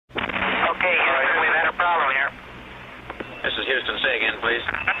This is Houston. Say again, please.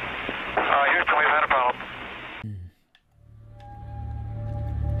 Houston, we've had a problem.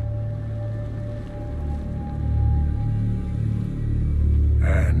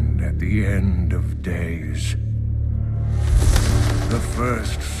 And at the end of days, the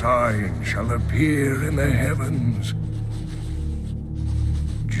first sign shall appear in the heavens.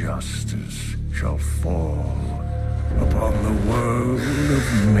 Justice shall fall upon the world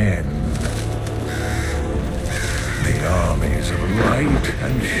of men. The armies of light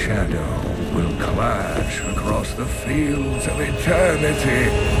and shadow will clash across the fields of eternity.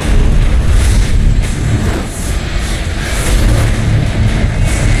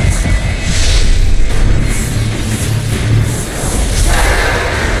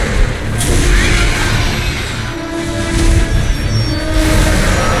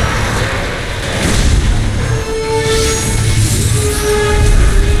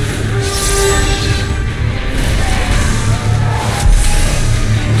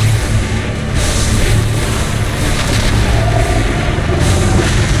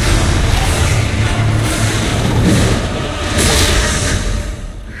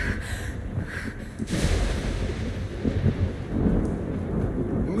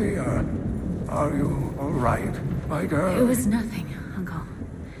 Leah, are you all right, my girl? It was nothing, Uncle.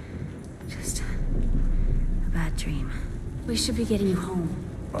 Just a bad dream. We should be getting you home.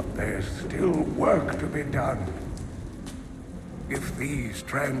 But there's still work to be done. If these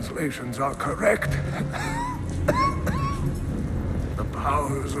translations are correct, the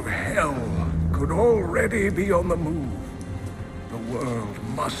powers of hell could already be on the move. The world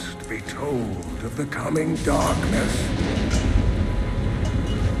must be told of the coming darkness.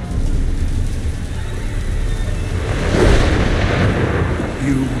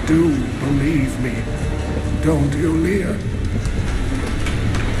 You do believe me, don't you, Leah?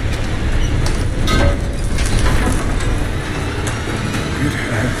 It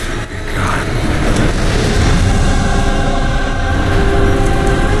has begun.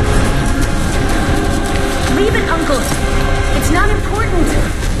 Leave it, Uncle! It's not important!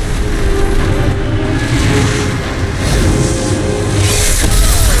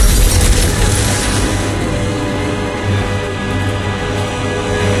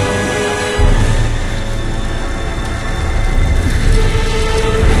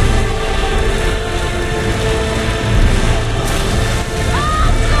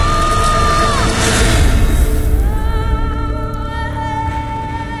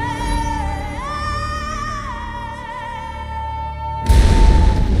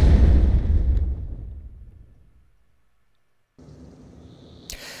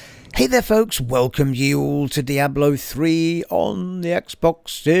 Hey there folks, welcome you all to Diablo 3 on the Xbox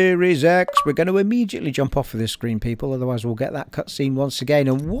Series X. We're going to immediately jump off of this screen, people, otherwise we'll get that cutscene once again.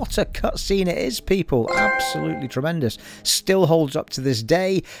 And what a cutscene it is, people. Absolutely tremendous. Still holds up to this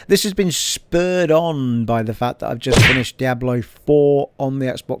day. This has been spurred on by the fact that I've just finished Diablo 4 on the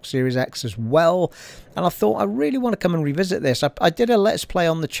Xbox Series X as well. And I thought I really want to come and revisit this. I did a Let's Play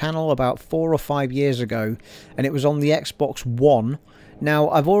on the channel about 4 or 5 years ago, and it was on the Xbox One. Now,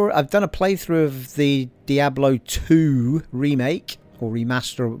 I've done a playthrough of the Diablo 2 remake, or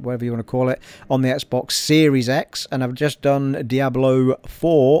remaster, or whatever you want to call it, on the Xbox Series X, and I've just done Diablo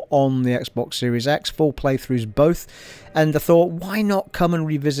 4 on the Xbox Series X, full playthroughs both, and I thought, why not come and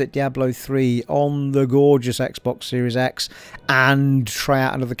revisit Diablo 3 on the gorgeous Xbox Series X, and try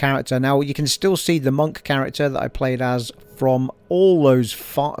out another character. Now, you can still see the monk character that I played as from all those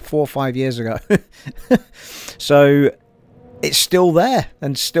 4 or 5 years ago. So it's still there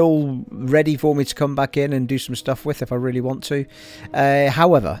and still ready for me to come back in and do some stuff with if I really want to.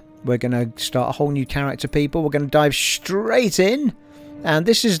 However, we're going to start a whole new character, people. We're going to dive straight in. And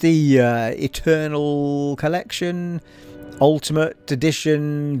this is the Eternal Collection, Ultimate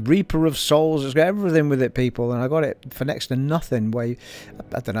Edition, Reaper of Souls. It's got everything with it, people. And I got it for next to nothing. I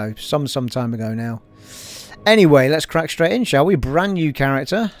don't know, some time ago now. Anyway, let's crack straight in, shall we? Brand new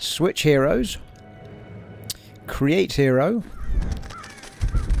character. Switch heroes. Create hero,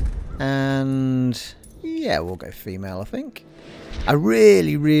 and yeah, we'll go female, I think. I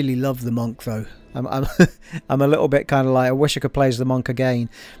really love the monk though. I'm I'm a little bit kind of like, I wish I could play as the monk again,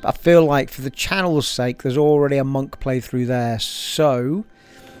 but I feel like for the channel's sake there's already a monk playthrough there. So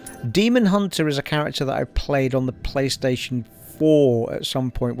Demon Hunter is a character that I played on the PlayStation 4 at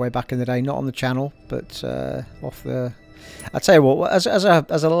some point way back in the day, not on the channel, but off the, I'll tell you what, as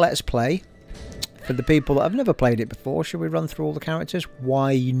a let's play for the people that have never played it before, should we run through all the characters?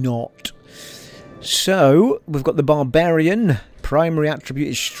 Why not? So, we've got the Barbarian. Primary attribute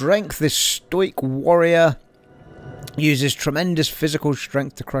is strength. This stoic warrior Uses tremendous physical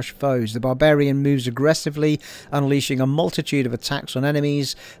strength to crush foes. The barbarian moves aggressively, unleashing a multitude of attacks on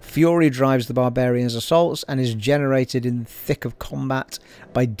enemies. Fury drives the barbarian's assaults and is generated in the thick of combat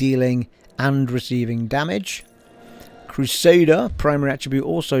by dealing and receiving damage. Crusader, primary attribute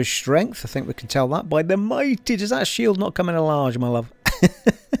also strength. I think we can tell that by the mighty. Does that shield not come in a large, my love?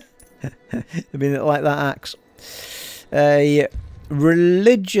 I mean, like that axe.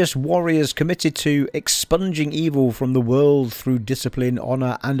 Religious warriors committed to expunging evil from the world through discipline,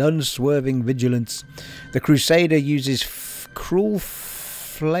 honour and unswerving vigilance. The Crusader uses cruel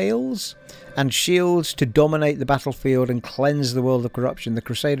flails and shields to dominate the battlefield and cleanse the world of corruption. The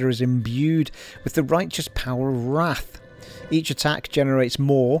Crusader is imbued with the righteous power of wrath. Each attack generates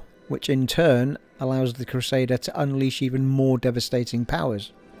more, which in turn allows the Crusader to unleash even more devastating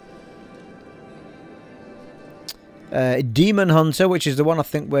powers. Demon Hunter, which is the one I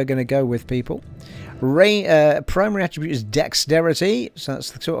think we're going to go with, people. Primary attribute is Dexterity, so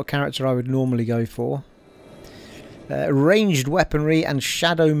that's the sort of character I would normally go for. Ranged weaponry and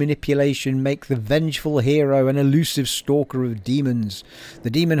shadow manipulation make the vengeful hero an elusive stalker of demons. The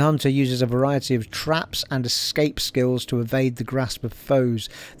Demon Hunter uses a variety of traps and escape skills to evade the grasp of foes.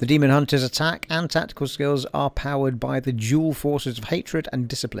 The Demon Hunter's attack and tactical skills are powered by the dual forces of hatred and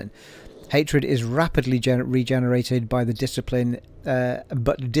discipline. Hatred is rapidly regenerated by the discipline,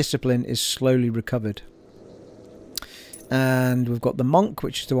 but discipline is slowly recovered. And we've got the Monk,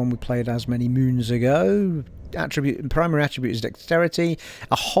 which is the one we played as many moons ago. Primary attribute is Dexterity.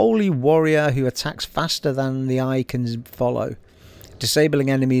 A holy warrior who attacks faster than the eye can follow, disabling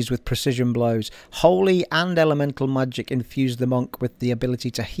enemies with precision blows. Holy and elemental magic infuse the Monk with the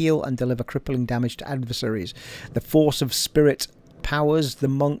ability to heal and deliver crippling damage to adversaries. The force of spirit powers the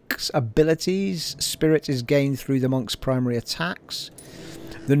Monk's abilities. Spirit is gained through the Monk's primary attacks.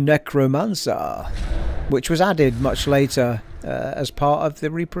 The Necromancer, which was added much later as part of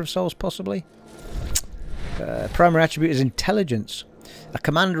the Reaper of Souls, possibly. Primary attribute is Intelligence. A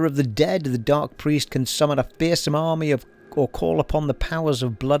commander of the dead, the Dark Priest can summon a fearsome army or call upon the powers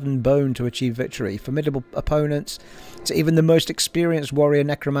of blood and bone to achieve victory. Formidable opponents to even the most experienced warrior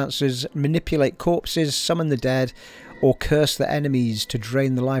necromancers manipulate corpses, summon the dead, or curse their enemies to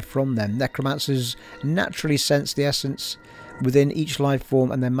drain the life from them. Necromancers naturally sense the essence within each life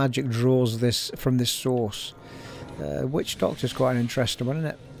form, and their magic draws this from this source. Witch Doctor is quite an interesting one, isn't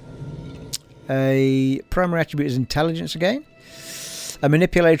it? A primary attribute is Intelligence again. A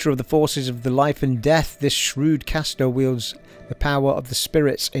manipulator of the forces of the life and death, this shrewd caster wields the power of the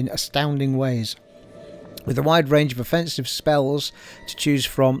spirits in astounding ways. With a wide range of offensive spells to choose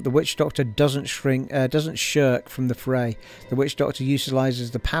from, the Witch Doctor doesn't shirk from the fray. The Witch Doctor utilises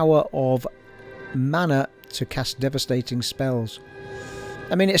the power of mana to cast devastating spells.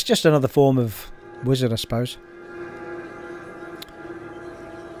 I mean, it's just another form of wizard, I suppose.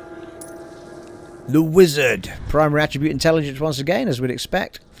 The Wizard. Primary attribute Intelligence once again, as we'd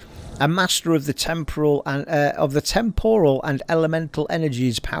expect. A master of the temporal and elemental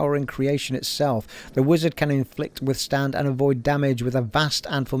energies powering creation itself. The wizard can inflict, withstand and avoid damage with a vast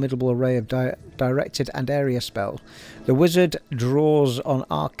and formidable array of directed and area spells. The wizard draws on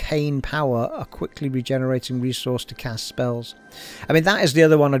arcane power, a quickly regenerating resource to cast spells. I mean, that is the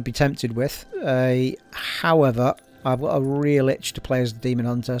other one I'd be tempted with. However, I've got a real itch to play as the Demon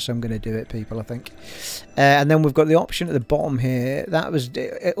Hunter, so I'm going to do it, people, I think. And then we've got the option at the bottom here.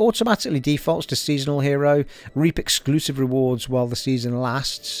 It automatically defaults to Seasonal Hero. Reap exclusive rewards while the season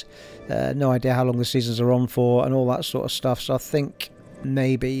lasts. No idea how long the seasons are on for and all that sort of stuff. So I think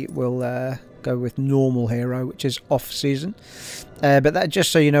maybe we'll go with Normal Hero, which is off-season. But that,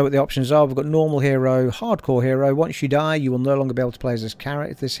 just so you know what the options are, we've got Normal Hero, Hardcore Hero. Once you die, you will no longer be able to play as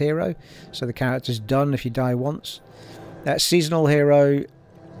this hero. So the character's done if you die once. Seasonal Hero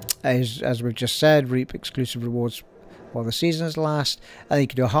is, as we've just said, reap exclusive rewards while the seasons last. And you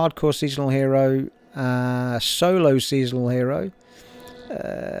can do a Hardcore Seasonal Hero, Solo Seasonal Hero,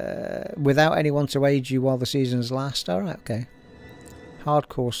 without anyone to aid you while the seasons last. Alright, okay.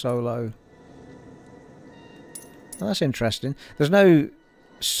 Hardcore Solo. Well, that's interesting. There's no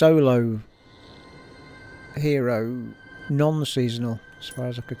Solo Hero non-seasonal, as far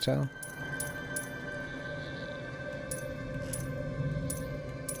as I could tell.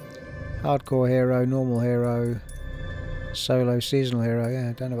 Hardcore Hero, Normal Hero, Solo Seasonal Hero. Yeah,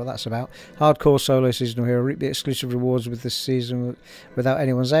 I don't know what that's about. Hardcore Solo Seasonal Hero. Reap the exclusive rewards with this season without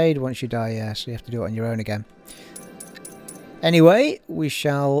anyone's aid. Once you die, yeah, so you have to do it on your own again. Anyway, we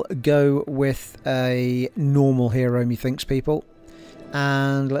shall go with a Normal Hero, methinks, people.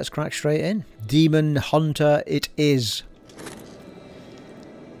 And let's crack straight in. Demon Hunter it is.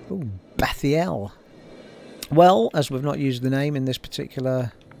 Ooh, Bethiel. Well, as we've not used the name in this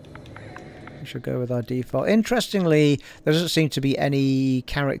particular, we should go with our default. Interestingly, there doesn't seem to be any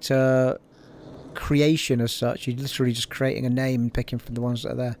character creation as such. You're literally just creating a name and picking from the ones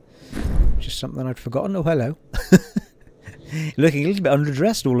that are there. Just something I'd forgotten. Oh, hello. Looking a little bit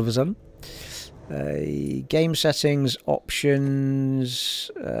underdressed all of a sudden. Game settings,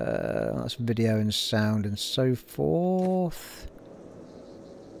 options, that's video and sound and so forth.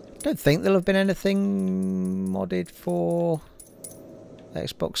 I don't think there'll have been anything modded for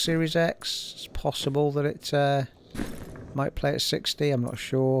Xbox Series X. It's possible that it might play at 60, I'm not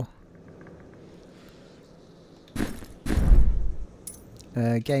sure.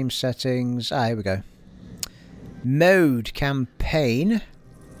 Game settings, here we go. Mode campaign.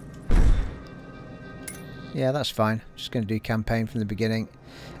 Yeah, that's fine. Just going to do campaign from the beginning.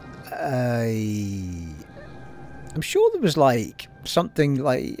 I'm sure there was like something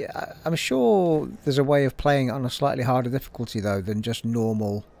like... I'm sure there's a way of playing it on a slightly harder difficulty though than just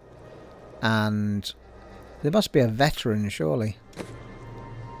normal. And there must be a veteran, surely.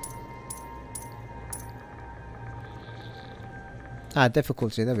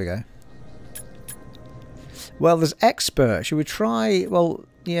 Difficulty, there we go. Well, there's expert. Should we try... Well,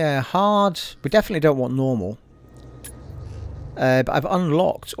 yeah, hard. We definitely don't want normal. But I've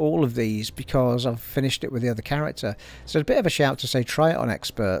unlocked all of these because I've finished it with the other character. So it's a bit of a shout to say try it on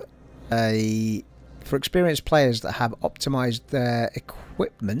expert. For experienced players that have optimized their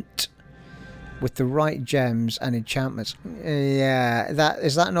equipment with the right gems and enchantments. Yeah,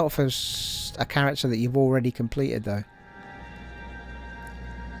 is that not for a character that you've already completed though?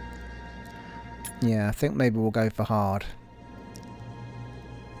 Yeah, I think maybe we'll go for hard.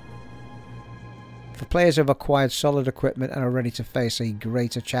 For players who have acquired solid equipment and are ready to face a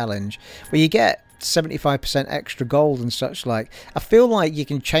greater challenge, well, you get 75% extra gold and such like. I feel like you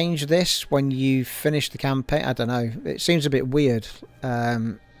can change this when you finish the campaign. I don't know. It seems a bit weird.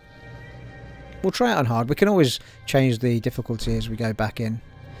 We'll try it on hard. We can always change the difficulty as we go back in.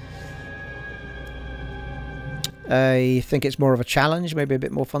 I think it's more of a challenge, maybe a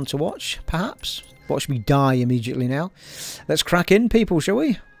bit more fun to watch, perhaps. Watch me die immediately now. Let's crack in, people, shall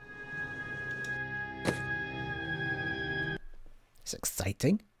we? It's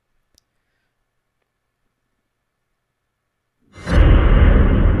exciting.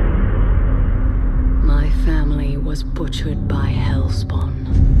 My family was butchered by Hellspawn.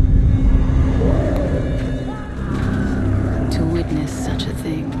 To witness such a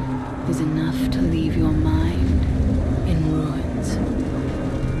thing is enough to leave your mind in ruins.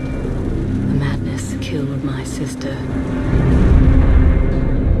 The madness killed my sister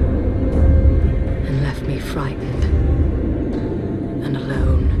and left me frightened and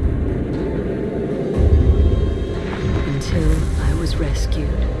alone. Until I was rescued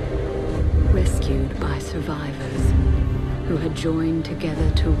by survivors who had joined together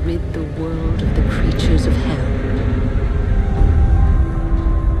to rid the world of the creatures of hell.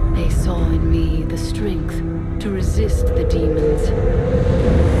 They saw in me the strength to resist the demons,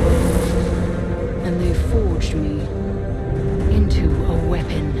 and they forged me into a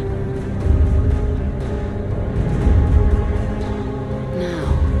weapon.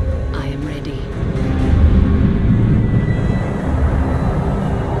 Now I am ready.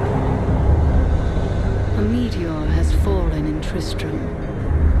 A meteor has fallen in Tristram,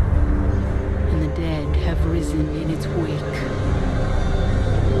 and the dead have risen in its wake.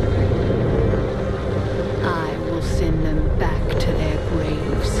 I will send them back to their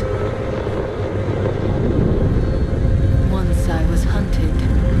graves. Once I was hunted.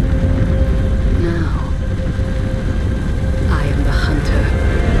 Now I am the hunter.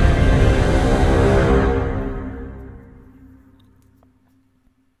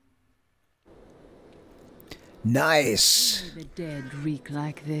 Nice. The dead reek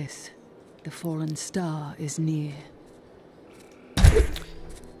like this. The fallen star is near.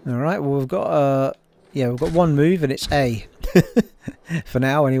 Alright, well we've got we've got one move and it's A. For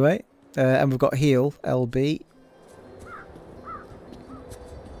now anyway. And we've got heal, LB.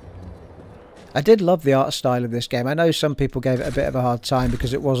 I did love the art style of this game. I know some people gave it a bit of a hard time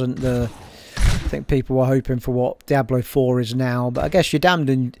because it wasn't the... I think people were hoping for what Diablo 4 is now, but I guess you're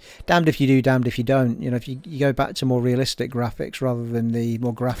damned if you do, damned if you don't. You know, if you go back to more realistic graphics rather than the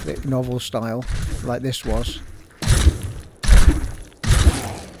more graphic novel style like this was.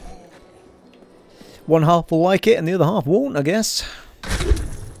 One half will like it and the other half won't, I guess.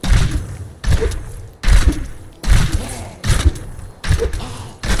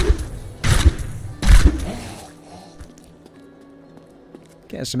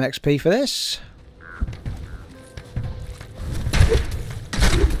 Getting some XP for this.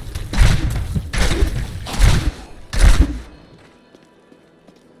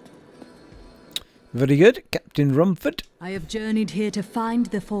 Very good, Captain Rumford. I have journeyed here to find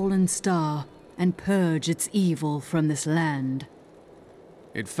the fallen star and purge its evil from this land.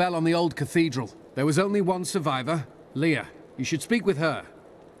 It fell on the old cathedral. There was only one survivor, Leah. You should speak with her.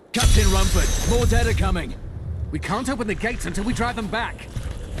 Captain Rumford, more dead are coming. We can't open the gates until we drive them back.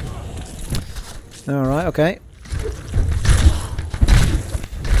 Alright, okay.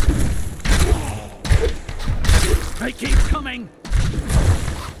 They keep coming.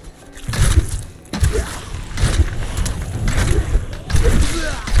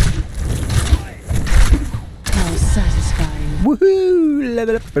 How satisfying. Woohoo!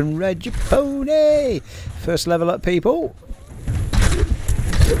 Level up and ride your pony! First level up, people.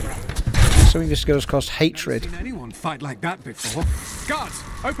 Something just goes across hatred. I've never seen anyone fight like that before. Guards,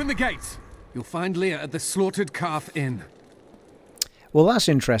 open the gates. You'll find Leah at the Slaughtered Calf Inn. Well, that's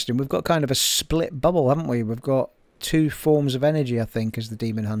interesting. We've got kind of a split bubble, haven't we? We've got two forms of energy, I think, as the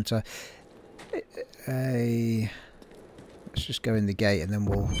Demon Hunter. Let's just go in the gate and then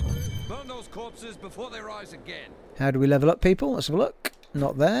we'll... Burn those corpses before they rise again. How do we level up, people? Let's have a look.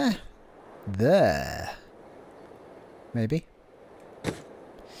 Not there. There. Maybe.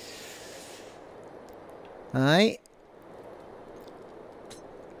 Aye.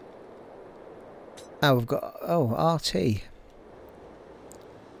 Oh, we've got... Oh, RT.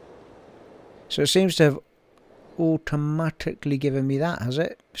 So it seems to have automatically given me that, has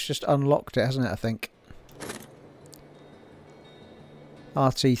it? It's just unlocked it, hasn't it, I think?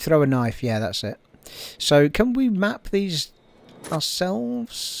 RT, throw a knife. Yeah, that's it. So can we map these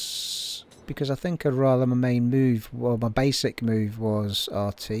ourselves? Because I think I'd rather my main move, well, my basic move was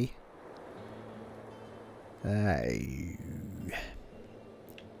RT.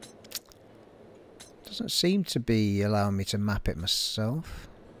 Doesn't seem to be allowing me to map it myself.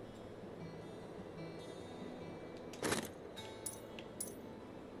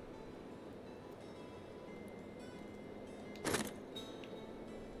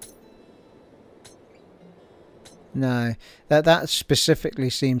 No, that specifically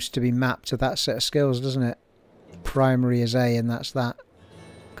seems to be mapped to that set of skills, doesn't it? Primary is A and that's that.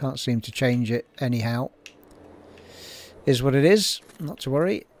 Can't seem to change it anyhow. Is what it is, not to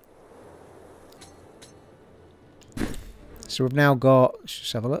worry. So we've now got, let's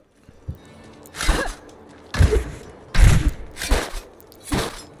just have a look.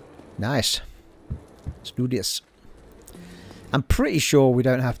 Nice. Let's do this. I'm pretty sure we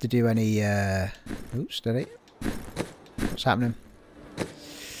don't have to do any, oops, steady. What's happening?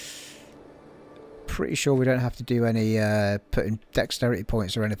 Pretty sure we don't have to do any putting dexterity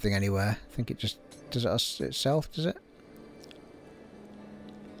points or anything anywhere. I think it just does it itself, does it?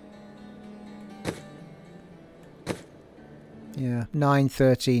 Yeah, 9,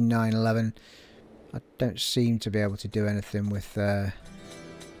 13, 9, 11. I don't seem to be able to do anything with that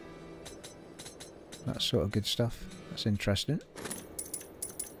sort of good stuff. That's interesting.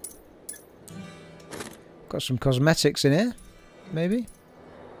 Got some cosmetics in here, maybe?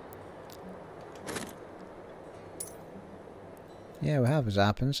 Yeah, we have, as it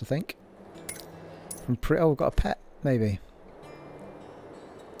happens, I think. Oh, we've got a pet, maybe.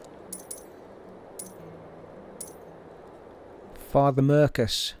 Father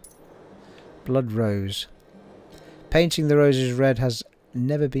Mercus. Blood Rose. Painting the roses red has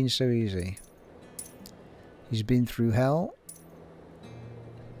never been so easy. He's been through hell.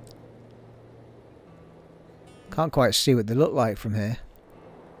 Can't quite see what they look like from here.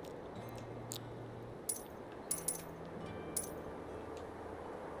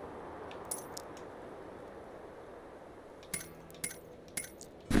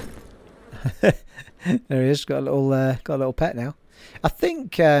 There he is. Got a little pet now. I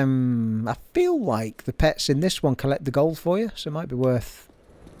think I feel like the pets in this one collect the gold for you, so it might be worth.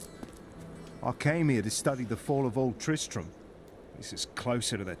 I came here to study the fall of old Tristram. This is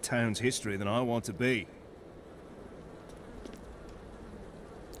closer to the town's history than I want to be.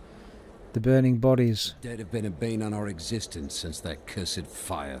 The burning bodies. Dead have been a bane on our existence since that cursed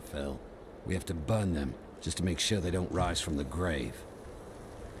fire fell. We have to burn them, just to make sure they don't rise from the grave.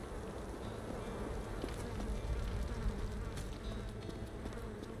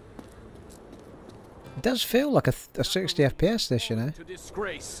 It does feel like a 60 FPS this, you know. To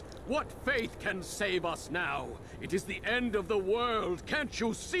disgrace. What faith can save us now? It is the end of the world. Can't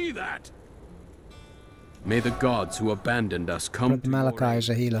you see that? May the gods who abandoned us come to Malachi as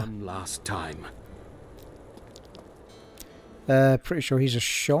a healer. one last time. Pretty sure he's a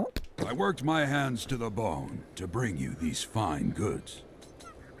shop. I worked my hands to the bone to bring you these fine goods.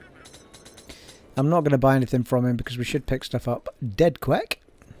 I'm not going to buy anything from him because we should pick stuff up dead quick.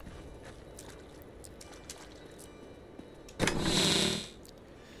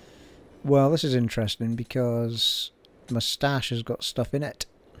 Well, this is interesting because my stash has got stuff in it.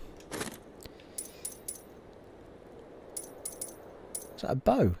 Is that a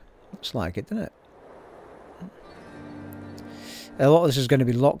bow? Looks like it, doesn't it? A lot of this is going to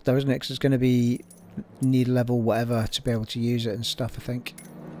be locked though, isn't it? Because it's going to be need level whatever to be able to use it and stuff, I think.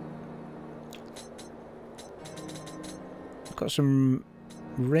 Got some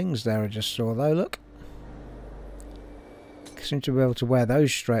rings there I just saw though, look. Seem to be able to wear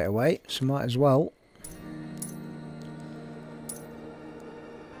those straight away, so might as well.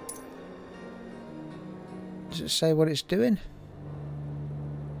 Does it say what it's doing?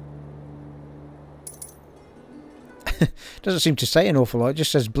 Doesn't seem to say an awful lot. It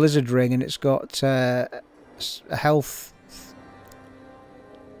just says Blizzard Ring and it's got a health.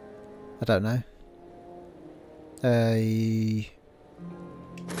 I don't know. Oh,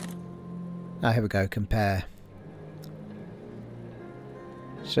 here we go. Compare.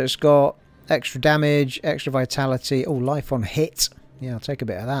 So it's got extra damage, extra vitality. Oh, life on hit. Yeah, I'll take a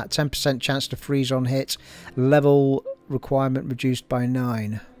bit of that. 10% chance to freeze on hit. Level requirement reduced by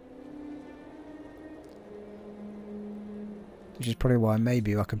 9. Which is probably why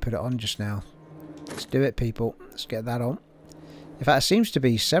maybe I can put it on just now. Let's do it, people. Let's get that on. In fact, it seems to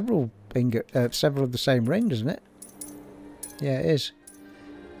be several of the same ring, doesn't it? Yeah, it is.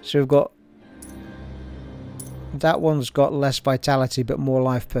 So we've got... That one's got less vitality but more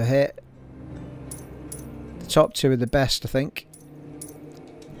life per hit. The top two are the best, I think.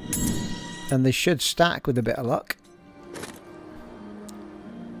 And they should stack with a bit of luck.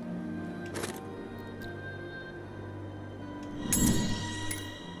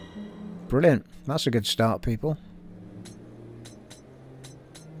 Brilliant. That's a good start, people.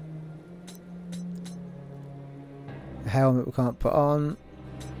 The helmet we can't put on.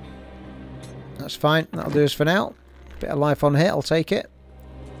 That's fine. That'll do us for now. Bit of life on hit. I'll take it.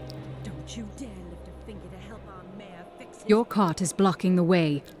 Don't you dare lift a finger to help our mayor fix it. Your cart is blocking the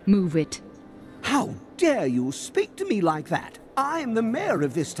way. Move it. How dare you speak to me like that? I am the mayor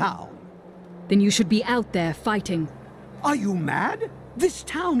of this town. Then you should be out there fighting. Are you mad? This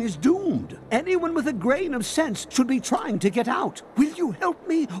town is doomed. Anyone with a grain of sense should be trying to get out. Will you help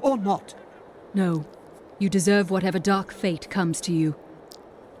me or not? No. You deserve whatever dark fate comes to you.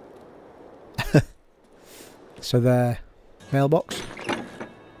 So there. Mailbox.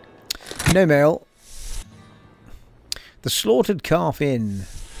 No mail. The Slaughtered Calf Inn.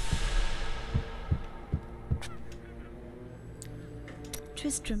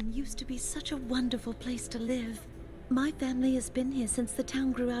 Tristram used to be such a wonderful place to live. My family has been here since the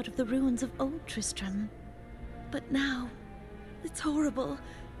town grew out of the ruins of old Tristram. But now, it's horrible.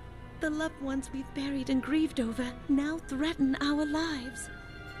 The loved ones we've buried and grieved over now threaten our lives.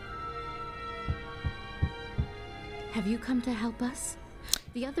 Have you come to help us?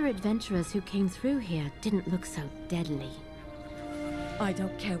 The other adventurers who came through here didn't look so deadly. I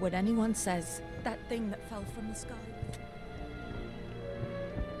don't care what anyone says. That thing that fell from the sky.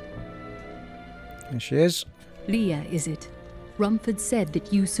 There she is. Leah, is it? Rumford said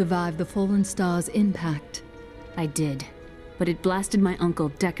that you survived the Fallen Star's impact. I did, but it blasted my uncle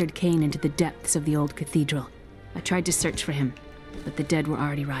Deckard Cain into the depths of the old cathedral. I tried to search for him, but the dead were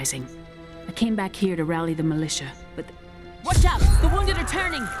already rising. I came back here to rally the militia, but... Watch out! The wounded are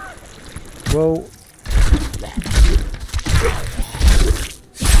turning! Whoa.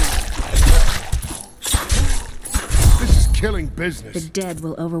 This is killing business. The dead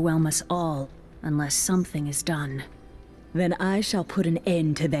will overwhelm us all, unless something is done. Then I shall put an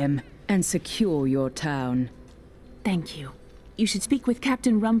end to them and secure your town. Thank you. You should speak with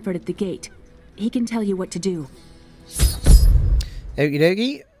Captain Rumford at the gate. He can tell you what to do. Okie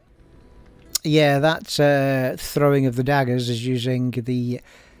dokie. Yeah, that throwing of the daggers is using the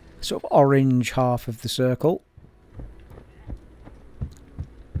sort of orange half of the circle.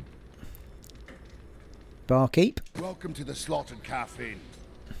 Barkeep. Welcome to the Slaughtered Calf Inn.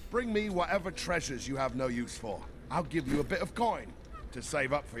 Bring me whatever treasures you have no use for. I'll give you a bit of coin to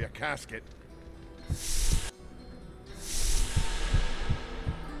save up for your casket.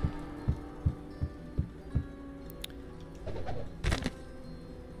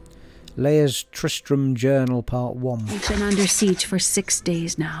 Leah's Tristram Journal Part 1. We've been under siege for 6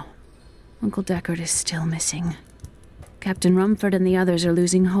 days now. Uncle Deckard is still missing. Captain Rumford and the others are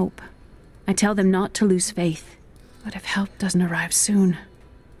losing hope. I tell them not to lose faith, but if help doesn't arrive soon...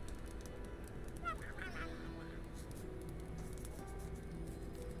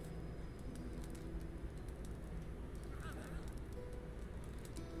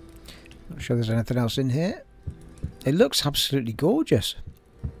 Not sure there's anything else in here. It looks absolutely gorgeous.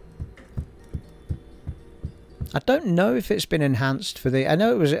 I don't know if it's been enhanced for the... I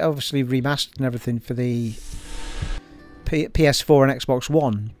know it was obviously remastered and everything for the PS4 and Xbox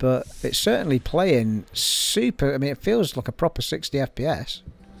One, but it's certainly playing super... I mean, it feels like a proper 60 FPS.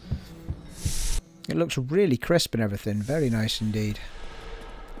 It looks really crisp and everything. Very nice indeed.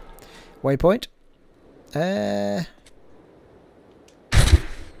 Waypoint.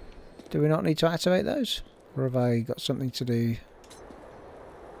 Do we not need to activate those? Or have I got something to do?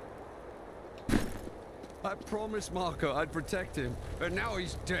 I promised Marco I'd protect him, and now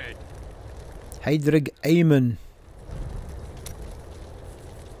he's dead. Haedrig Eamon.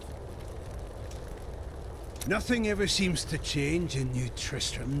 Nothing ever seems to change in New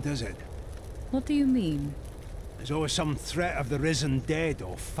Tristram, does it? What do you mean? There's always some threat of the risen dead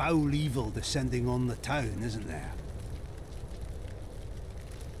or foul evil descending on the town, isn't there?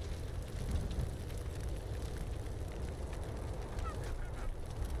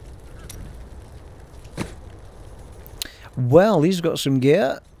 Well, he's got some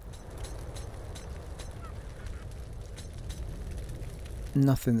gear.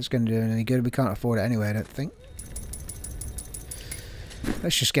 Nothing that's going to do any good. We can't afford it anyway, I don't think.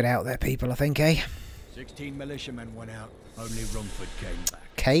 Let's just get out there, people, I think, eh? 16 militiamen went out. Only Rumford came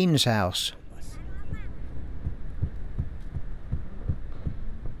back. Cain's house.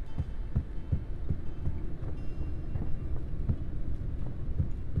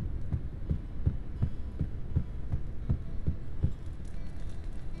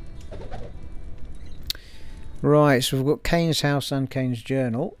 Right, so we've got Cain's house and Cain's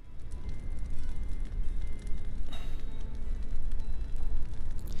journal.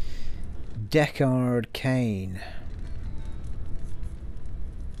 Deckard Cain.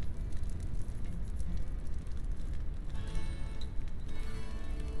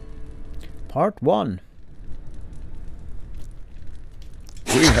 Part 1.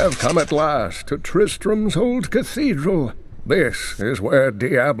 We have come at last to Tristram's old cathedral. This is where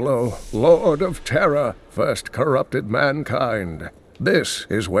Diablo, Lord of Terror, first corrupted mankind. This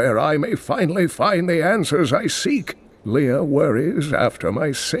is where I may finally find the answers I seek. Leah worries after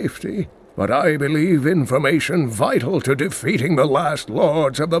my safety, but I believe information vital to defeating the last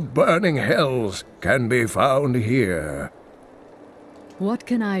lords of the burning hells can be found here. What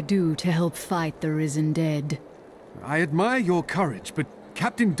can I do to help fight the risen dead? I admire your courage, but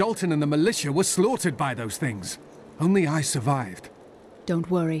Captain Dalton and the militia were slaughtered by those things. Only I survived.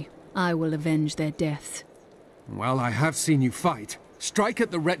 Don't worry, I will avenge their deaths. Well, I have seen you fight. Strike at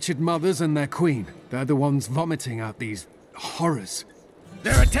the wretched mothers and their queen. They're the ones vomiting out these horrors.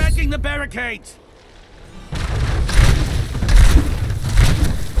 They're attacking the barricades!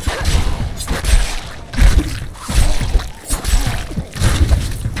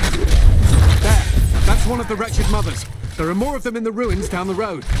 There! That's one of the wretched mothers. There are more of them in the ruins down the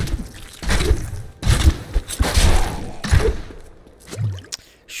road.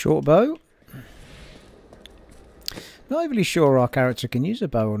 Short bow. Not really sure our character can use a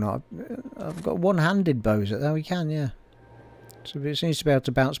bow or not. I've got one-handed bows. Oh, we can, yeah. So it seems to be able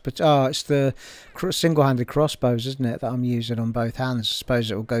to bounce. But it's the single-handed crossbows, isn't it, that I'm using on both hands. I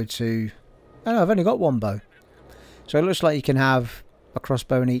suppose it will go to... Oh no, I've only got one bow. So it looks like you can have a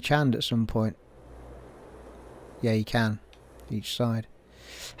crossbow in each hand at some point. Yeah, you can. Each side.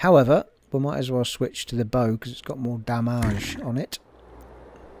 However, we might as well switch to the bow because it's got more damage on it.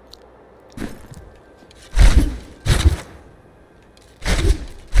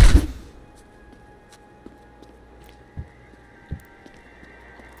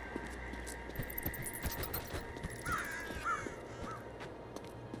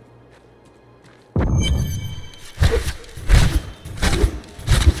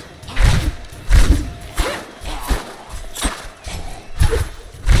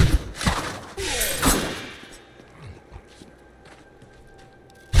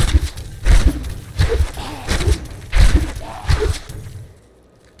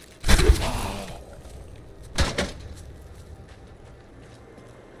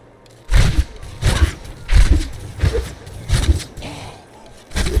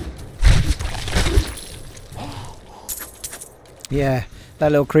 Yeah,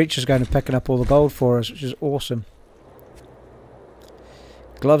 that little creature's going and picking up all the gold for us, which is awesome.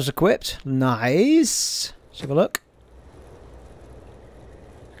 Gloves equipped. Nice. Let's have a look.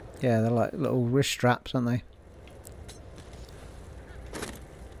 Yeah, they're like little wrist straps, aren't they?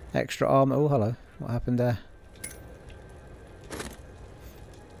 Extra armor. Oh, hello. What happened there?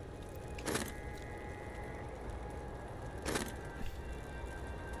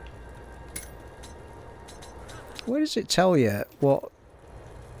 Where does it tell you what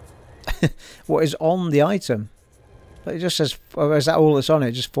what is on the item? Like it just says, oh, is that all that's on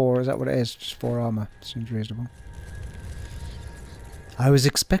it? Just 4? Is that what it is? Just 4 armor. Seems reasonable. I was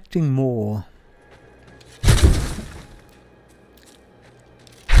expecting more.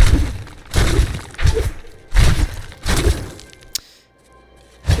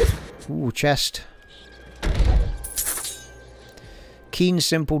 Ooh, chest. Keen,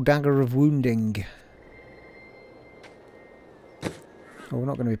 simple dagger of wounding. Oh, we're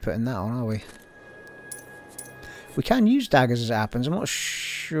not going to be putting that on, are we? We can use daggers as it happens. I'm not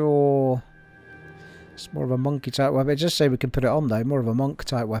sure. It's more of a monkey type weapon. It just say we can put it on though. More of a monk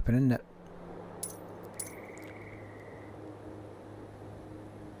type weapon, isn't it?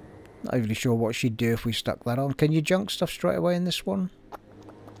 Not overly sure what she'd do if we stuck that on. Can you junk stuff straight away in this one?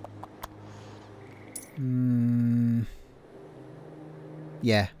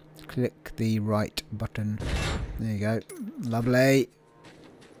 Yeah. Click the right button. There you go. Lovely.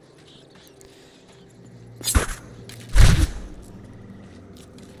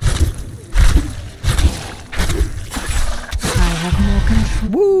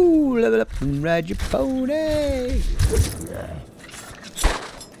 Woo! Level up and ride your pony!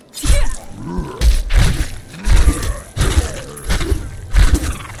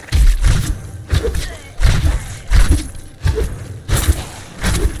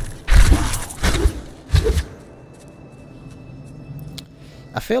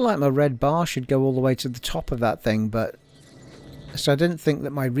 I feel like my red bar should go all the way to the top of that thing, but so I didn't think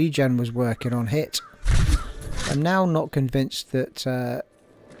that my regen was working on hit. I'm now not convinced that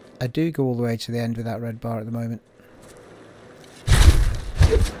I do go all the way to the end with that red bar at the moment.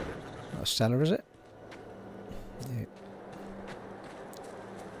 Not a cellar, is it? Yeah.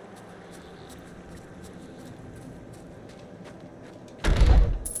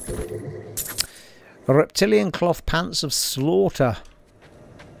 Reptilian cloth pants of slaughter.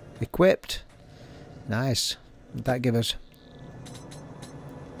 Equipped. Nice. What'd that give us?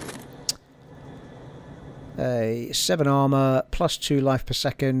 7 armor, +2 life per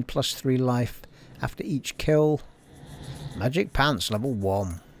second, +3 life after each kill. Magic pants, level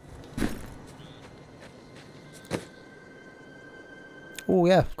 1. Oh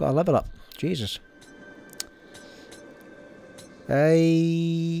yeah, got a level up. Jesus.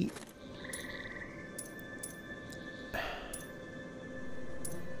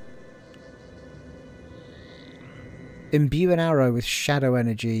 Imbue an arrow with shadow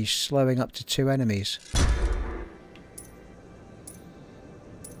energy, slowing up to 2 enemies.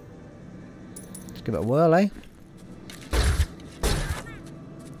 Let's give it a whirl, eh?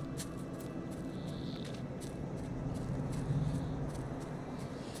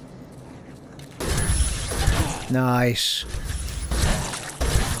 Nice.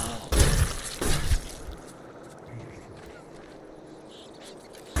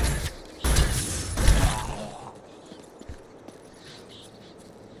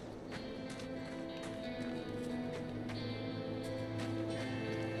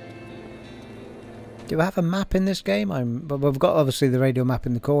 Do I have a map in this game? But we've got obviously the radial map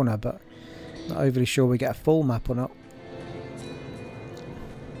in the corner, but not overly sure we get a full map or not.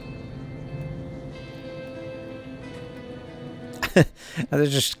 And I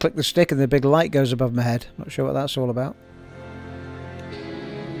just click the stick and the big light goes above my head. Not sure what that's all about.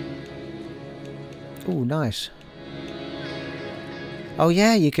 Ooh, nice. Oh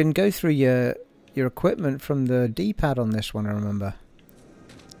yeah, you can go through your equipment from the D-pad on this one, I remember.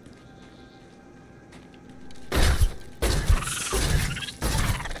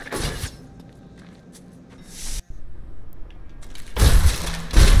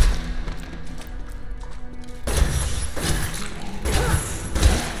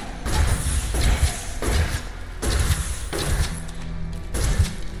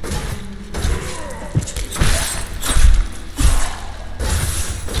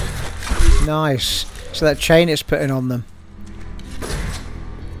 Nice. So that chain it's putting on them.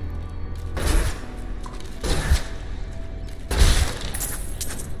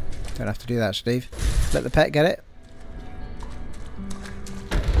 Don't have to do that, Steve. Let the pet get it.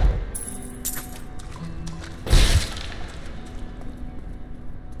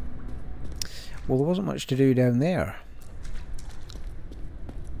 Well, there wasn't much to do down there.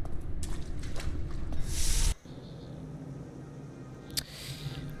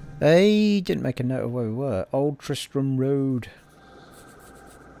 They didn't make a note of where we were. Old Tristram Road.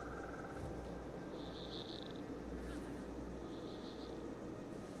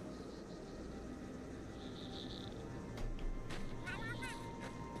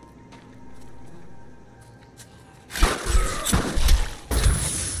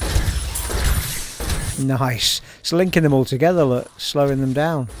 Nice. It's linking them all together, look, slowing them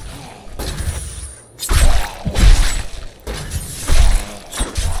down.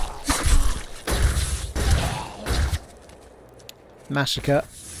 Massacre.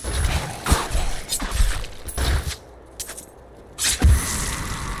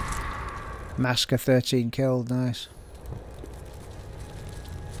 Massacre 13 killed, nice.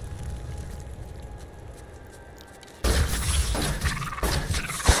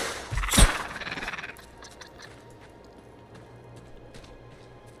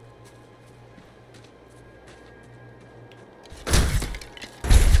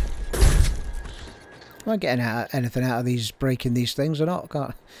 Am I getting anything out of these, breaking these things or not?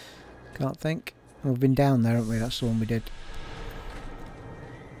 Can't think. We've been down there, haven't we? That's the one we did.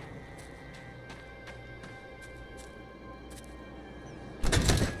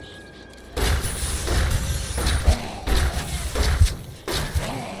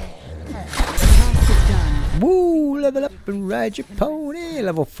 Woo! Level up and ride your pony.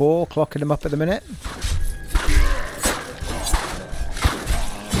 Level 4, clocking them up at the minute.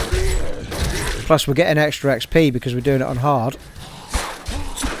 Plus we're getting extra XP because we're doing it on hard.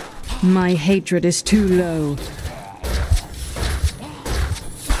 My hatred is too low.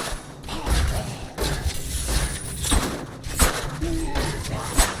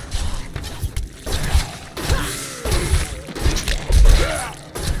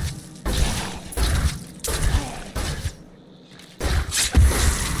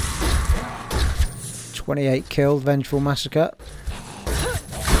 .28 killed, Vengeful Massacre.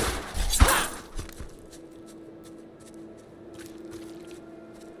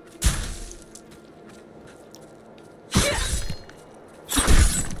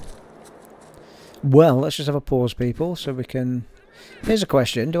 Well, let's just have a pause, people, so we can... Here's a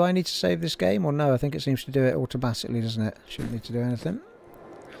question. Do I need to save this game or no? I think it seems to do it automatically, doesn't it? Shouldn't need to do anything.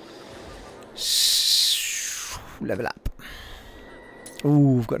 Level up.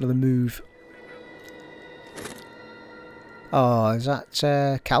 Ooh, we've got another move. Oh, is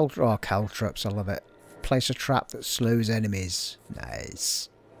that caltrops? I love it. Place a trap that slows enemies. Nice.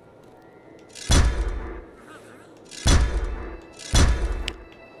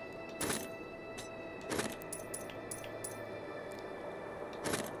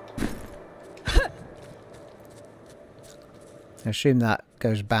 I assume that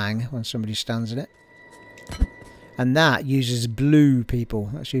goes bang when somebody stands in it. And that uses blue,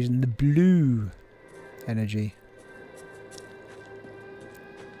 people. That's using the blue energy.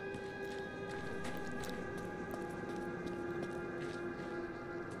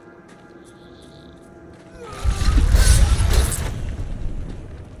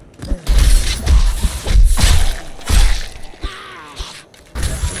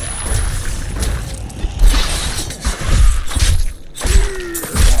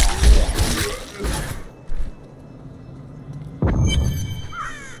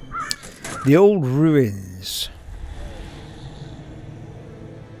 The old ruins.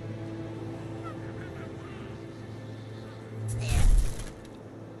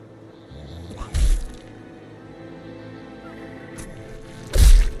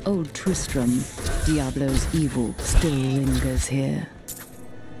 Old Tristram, Diablo's evil, still lingers here.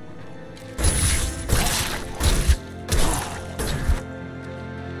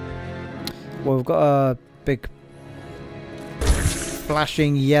 Well, we've got a big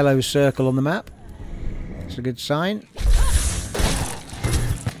flashing yellow circle on the map. It's a good sign.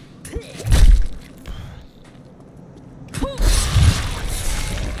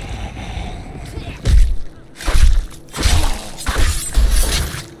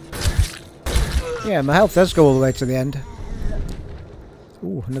 Yeah, my health does go all the way to the end.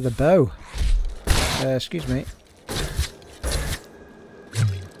 Ooh, another bow. Excuse me.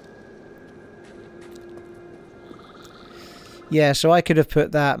 Yeah, so I could have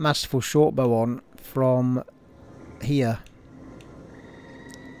put that Masterful Shortbow on from here.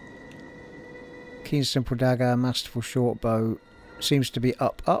 Keen Simple Dagger, Masterful Shortbow seems to be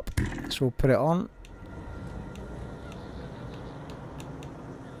up. So we'll put it on.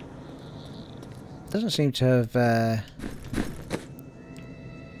 Doesn't seem to have...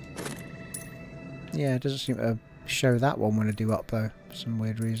 yeah, it doesn't seem to show that one when I do up though, for some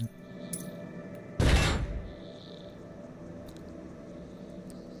weird reason.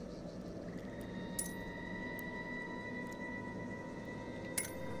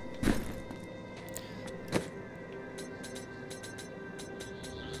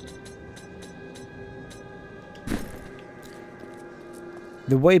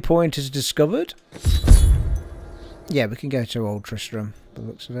 The waypoint is discovered. Yeah, we can go to Old Tristram, by the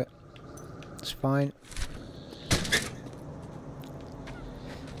looks of it. It's fine.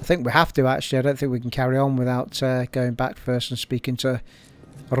 I think we have to, actually. I don't think we can carry on without going back first and speaking to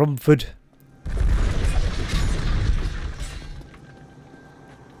Rumford.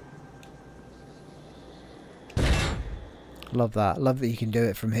 Love that. Love that you can do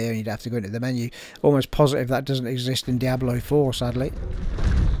it from here and you'd have to go into the menu. Almost positive that doesn't exist in Diablo 4, sadly.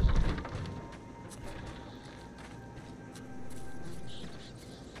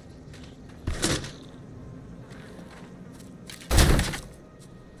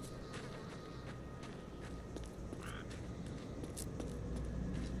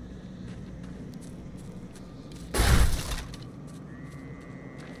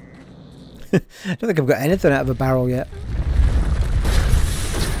 I don't think I've got anything out of a barrel yet.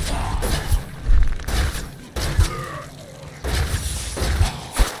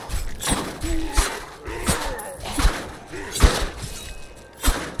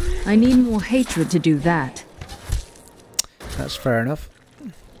 I need more hatred to do that. That's fair enough.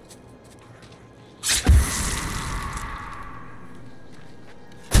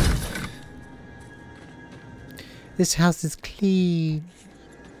 This house is clean.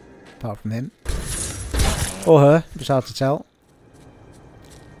 Apart from him. Or her, it's hard to tell.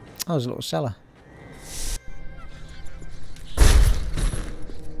 Oh, there's a little cellar.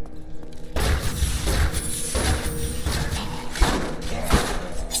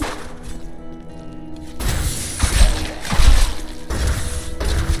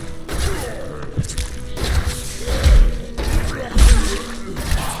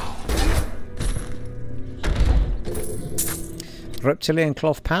 Reptilian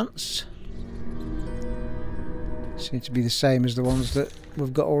cloth pants. Seem to be the same as the ones that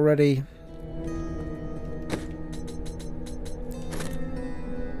we've got already.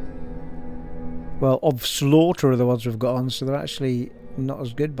 Well, of slaughter are the ones we've got on, so they're actually not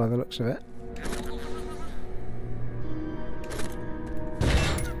as good by the looks of it.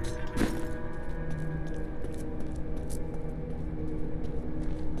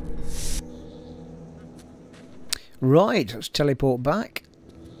 Right, let's teleport back.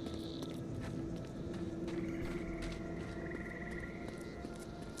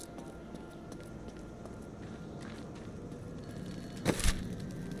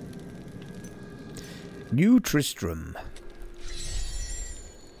 New Tristram.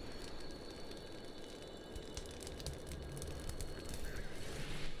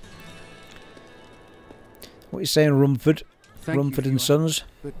 What are you saying, Rumford? Rumford and Sons?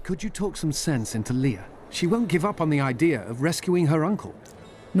 But could you talk some sense into Leah? She won't give up on the idea of rescuing her uncle.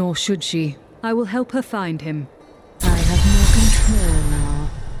 Nor should she. I will help her find him. I have more control now.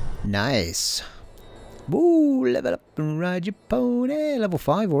 Nice. Woo, level up and ride your pony. Level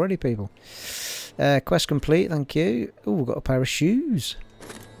 5 already, people. Quest complete, thank you. Oh, we've got a pair of shoes.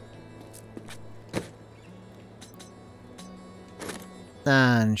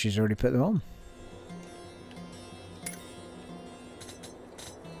 And she's already put them on.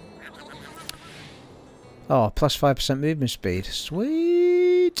 Oh, plus 5% movement speed.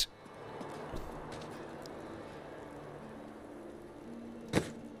 Sweet!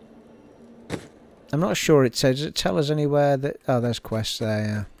 I'm not sure it says. Does it tell us anywhere that... Oh, there's quests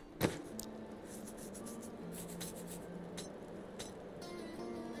there, yeah.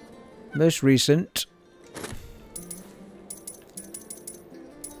 Most recent.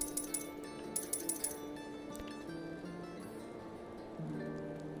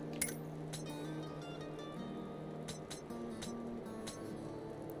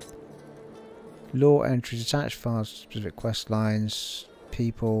 Lore entries, attached files, specific quest lines,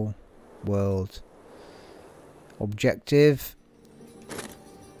 people, world, objective,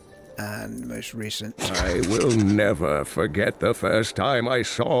 and most recent. I will never forget the first time I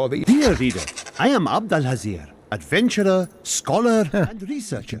saw the... Dear reader, I am Abdalhazir, adventurer, scholar, and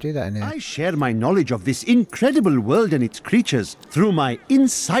researcher. Do that in here. I share my knowledge of this incredible world and its creatures through my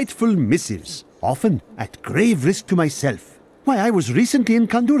insightful missives, often at grave risk to myself. Why, I was recently in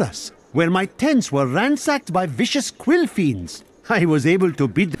Honduras, where my tents were ransacked by vicious quill fiends. I was able to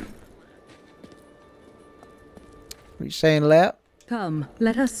beat them. What are you saying, Leah? Come,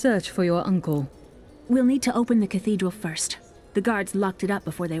 let us search for your uncle. We'll need to open the cathedral first. The guards locked it up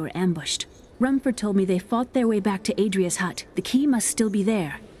before they were ambushed. Rumford told me they fought their way back to Adria's hut. The key must still be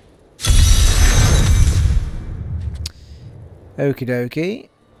there. Okie dokie.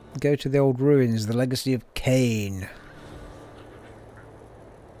 Go to the old ruins, the legacy of Cain.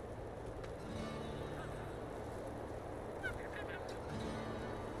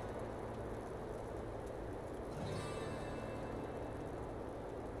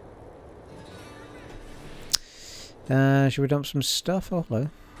 Should we dump some stuff? Oh, hello.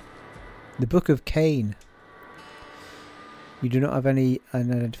 The Book of Cain. You do not have any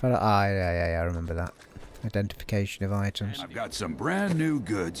unidentified... Ah, yeah, I remember that. Identification of items. I've got some brand new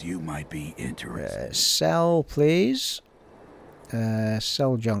goods you might be interested. Sell, please.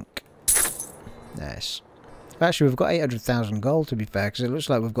 Sell junk. Nice. Actually, we've got 800,000 gold, to be fair, because it looks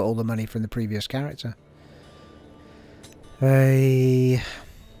like we've got all the money from the previous character. Hey.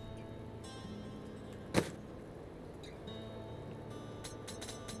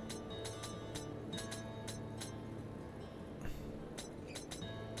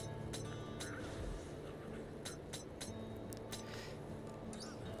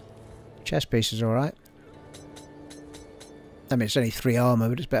 Chest piece is alright. I mean, it's only 3 armour,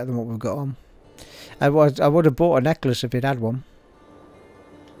 but it's better than what we've got on. I would have bought a necklace if it had one.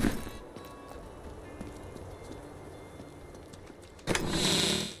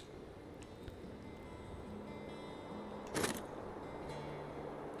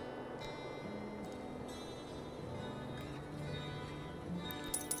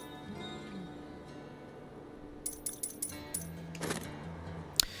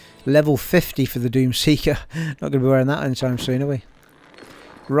 Level 50 for the Doomseeker. Not going to be wearing that anytime soon, are we?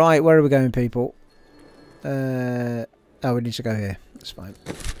 Right, where are we going, people? Oh, we need to go here. That's fine.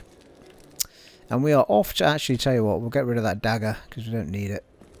 And we are off to actually, tell you what, we'll get rid of that dagger because we don't need it.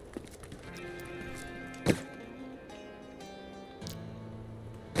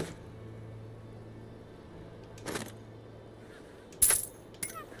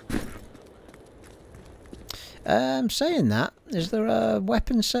 Saying that, is there a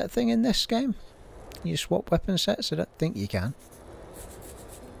weapon set thing in this game? Can you swap weapon sets? I don't think you can.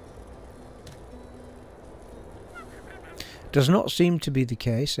 Does not seem to be the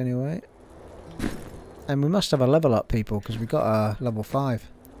case anyway. And we must have a level up, people, because we got a level 5.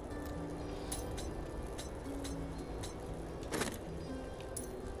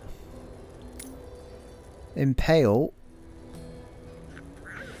 Impale.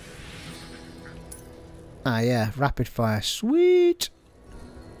 Ah, yeah, rapid fire. Sweet!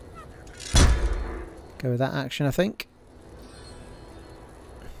 Go with that action, I think.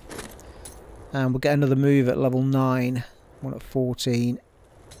 And we'll get another move at level 9. One at 14.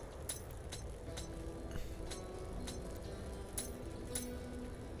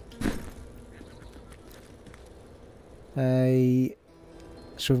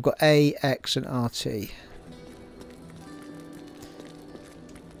 So we've got A, X and RT.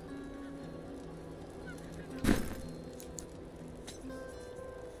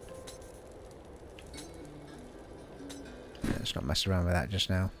 Let's not mess around with that just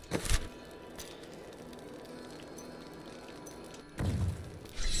now.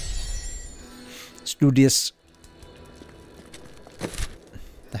 Let's do this.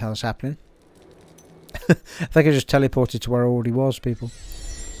 The hell's happening? I think I just teleported to where I already was, people.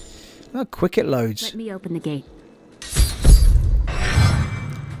 How quick it loads. Let me open the gate.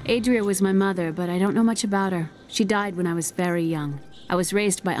 Adria was my mother, but I don't know much about her. She died when I was very young. I was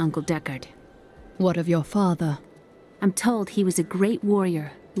raised by Uncle Deckard. What of your father? I'm told he was a great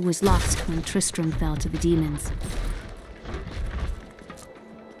warrior who was lost when Tristram fell to the demons.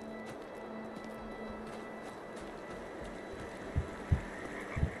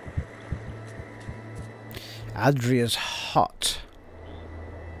 Adria's hot.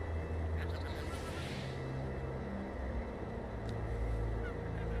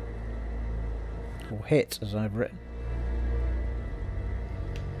 Or hit, as I've written.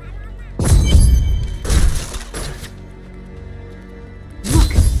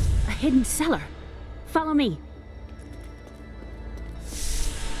 Look! A hidden cellar. Follow me.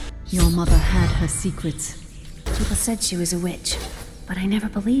 Your mother had her secrets. People said she was a witch, but I never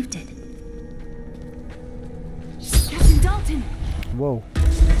believed it. Captain Dalton! Whoa.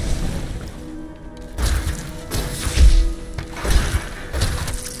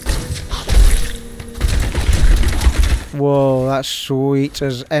 Whoa, that's sweet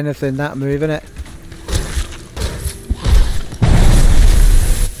as anything, that move, isn't it?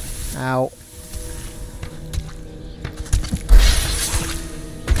 Ow.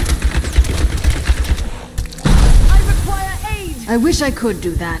 I require aid! I wish I could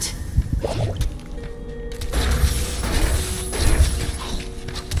do that.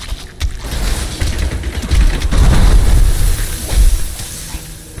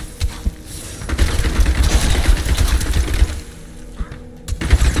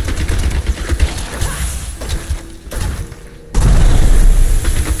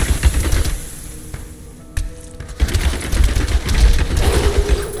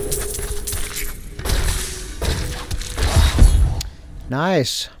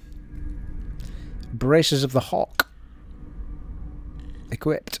 Nice. Braces of the Hawk.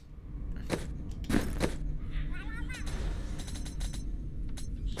 Equipped.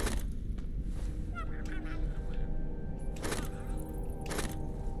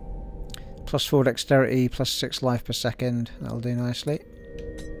 +4 dexterity, +6 life per second. That'll do nicely.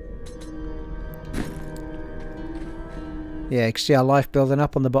 Yeah, you can see our life building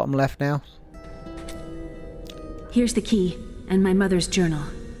up on the bottom left now. Here's the key, and my mother's journal.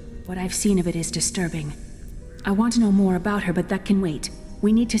 What I've seen of it is disturbing. I want to know more about her, but that can wait.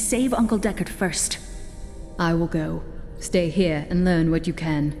 We need to save Uncle Deckard first. I will go. Stay here and learn what you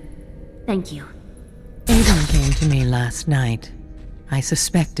can. Thank you. Aiden came to me last night. I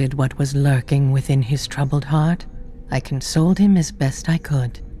suspected what was lurking within his troubled heart. I consoled him as best I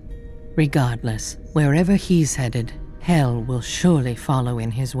could. Regardless, wherever he's headed, hell will surely follow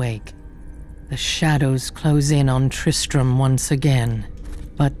in his wake. The shadows close in on Tristram once again.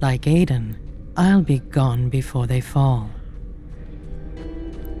 But like Aiden, I'll be gone before they fall.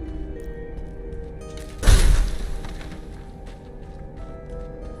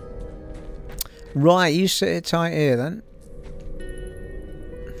 Right, you sit tight here then.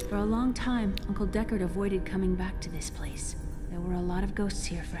 For a long time, Uncle Deckard avoided coming back to this place. There were a lot of ghosts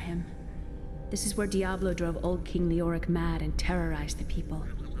here for him. This is where Diablo drove old King Leoric mad and terrorized the people.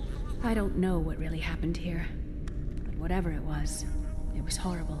 I don't know what really happened here, but whatever it was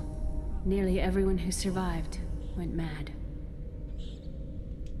horrible. Nearly everyone who survived went mad.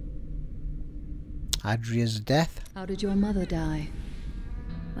 Adria's death? How did your mother die?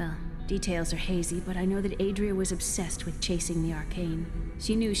 Well, details are hazy, but I know that Adria was obsessed with chasing the arcane.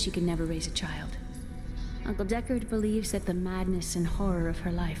 She knew she could never raise a child. Uncle Deckard believes that the madness and horror of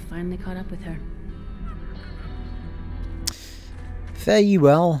her life finally caught up with her. Fare ye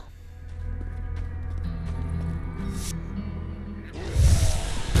well.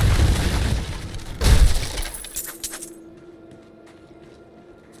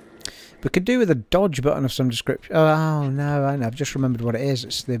 We could do with a dodge button of some description. Oh no, I know. I've just remembered what it is.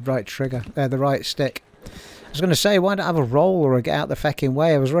 It's the right trigger. The right stick. I was going to say, why not have a roll or a get out the fecking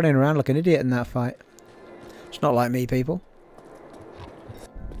way? I was running around like an idiot in that fight. It's not like me, people.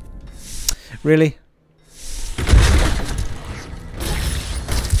 Really?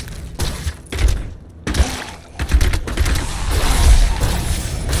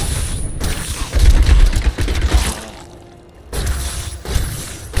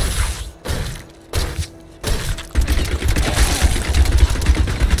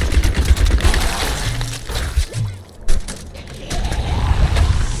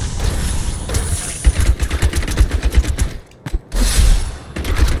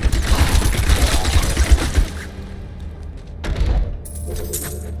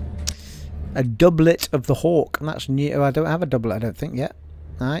 A doublet of the hawk, and that's new. I don't have a doublet, I don't think, yet.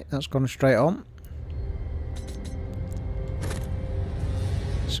 Alright, that's gone straight on.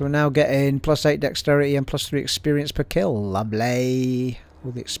 So we're now getting +8 dexterity and +3 experience per kill. Lovely.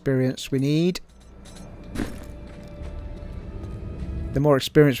 All the experience we need. The more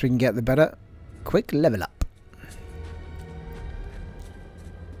experience we can get, the better. Quick level up.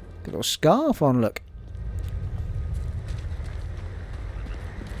 Got a little scarf on, look.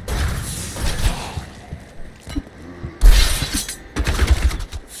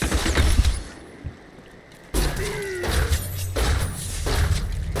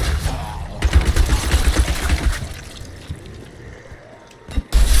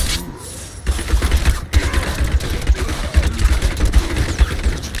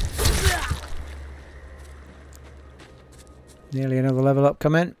 Nearly another level up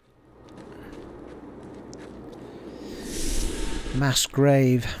coming. Mass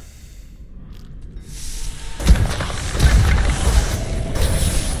grave.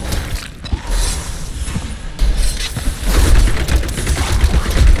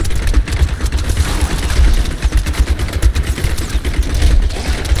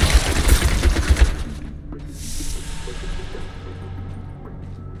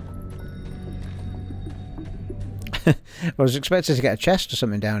 I was expecting to get a chest or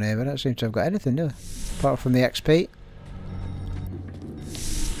something down here, but I don't seem to have got anything, do I? Apart from the XP.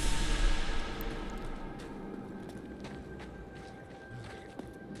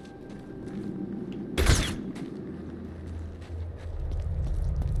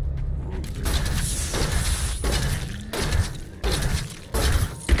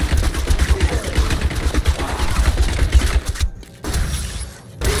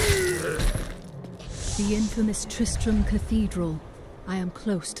 The infamous Tristram Cathedral. I am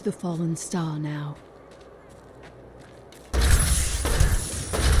close to the fallen star now.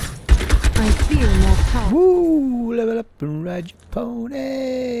 I feel more power. Woo! Level up and ride your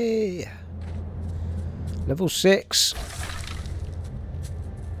pony. Level 6.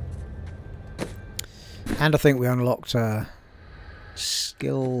 And I think we unlocked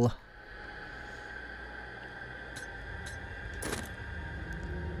skill.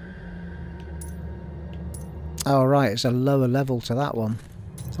 Oh right, it's a lower level to that one.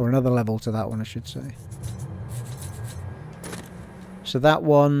 Or another level to that one, I should say. So that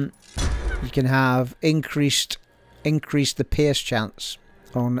one, you can have increase the pierce chance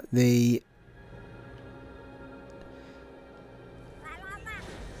on the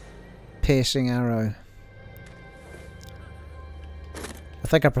piercing arrow. I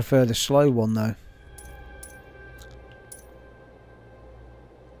think I prefer the slow one though.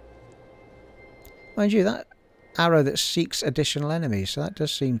 Mind you, that arrow that seeks additional enemies, so that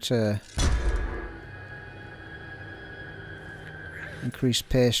does seem to increase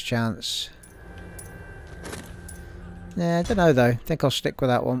pierce chance. Yeah, I don't know though. I think I'll stick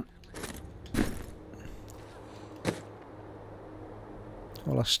with that one.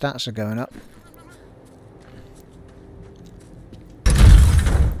 All our stats are going up.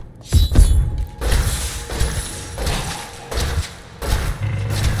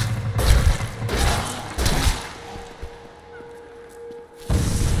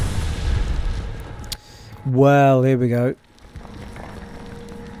 Well, here we go.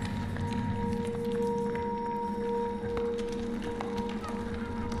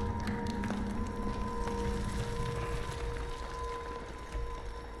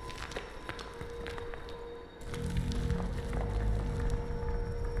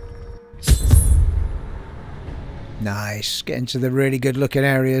 Nice. Getting to the really good looking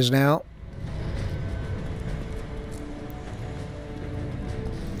areas now.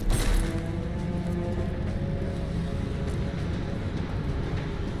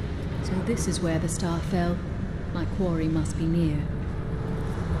 So this is where the star fell. My quarry must be near.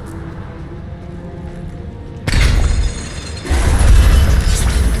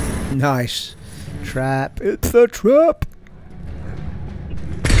 Nice. Trap. It's a trap.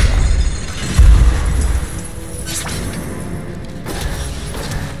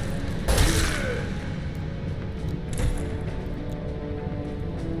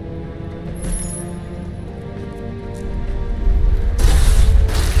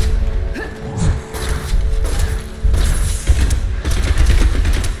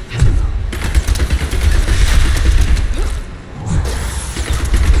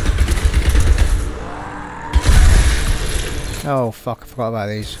 Oh fuck, I forgot about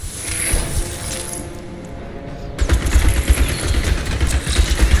these.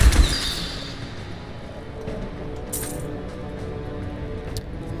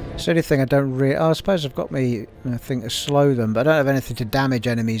 It's the only thing I don't really... Oh, I suppose I've got me thing to slow them, but I don't have anything to damage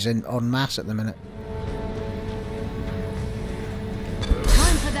enemies in en masse at the minute.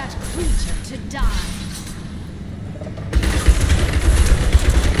 Time for that creature to die.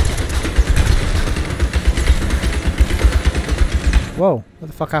 Whoa, what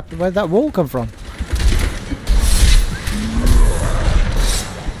the fuck happened? Where'd that wall come from?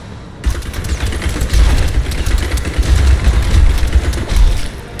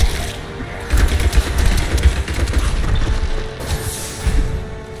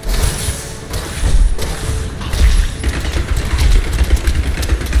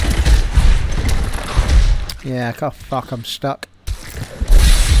 Yeah, oh fuck, I'm stuck.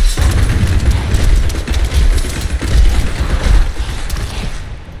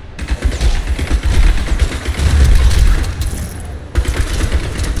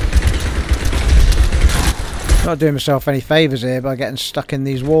 Not doing myself any favours here by getting stuck in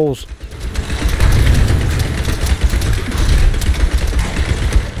these walls.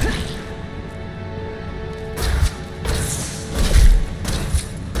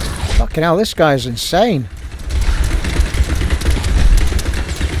 Fucking hell, this guy's insane.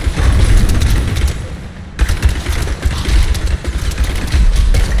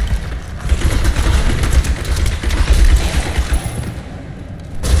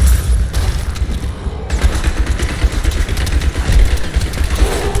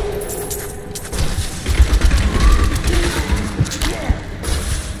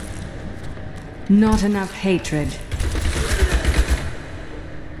 Not enough hatred.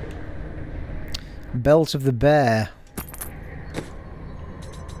 Belt of the Bear.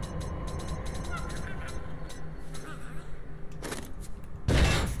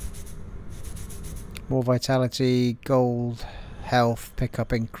 More vitality, gold, health,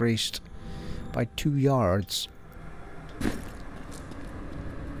 pickup increased by 2 yards.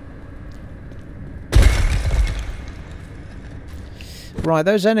 Right,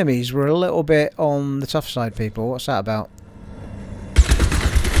 those enemies were a little bit on the tough side, people. What's that about?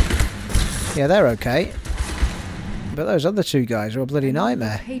 Yeah, they're okay. But those other two guys are a bloody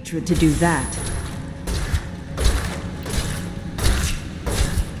nightmare. Hatred to do that.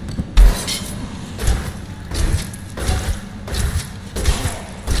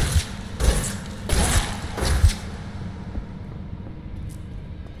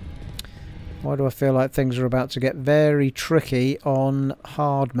 Why do I feel like things are about to get very tricky on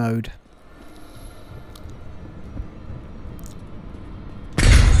hard mode?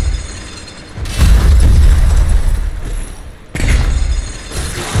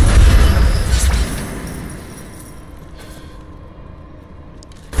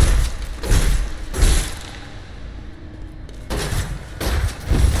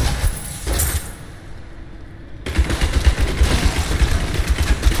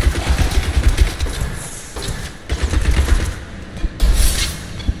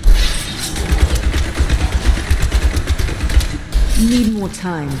 Need more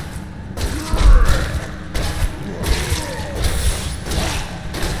time.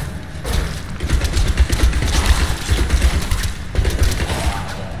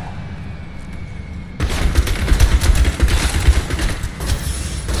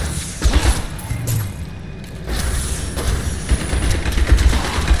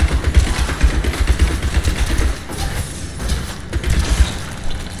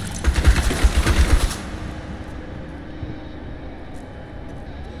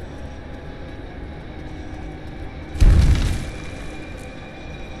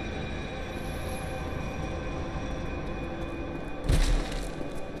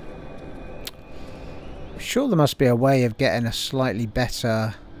 Sure, there must be a way of getting a slightly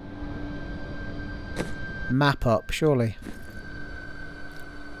better map up, surely.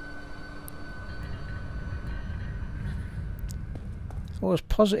 I was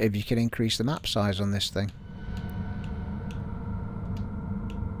positive you could increase the map size on this thing.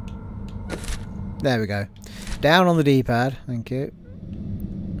 There we go. Down on the D-pad, thank you.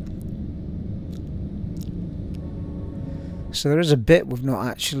 So there is a bit we've not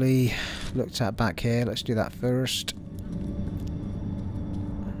actually looked at back here. Let's do that first.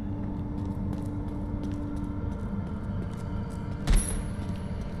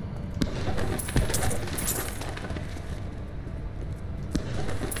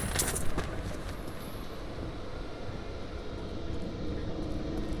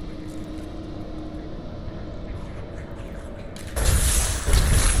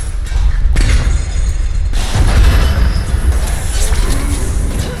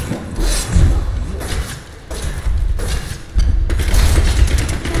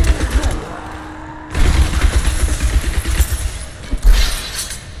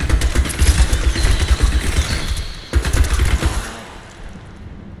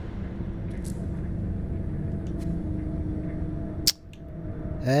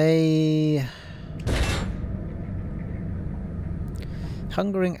 A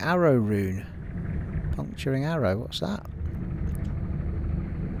hungering arrow rune. Puncturing arrow, what's that?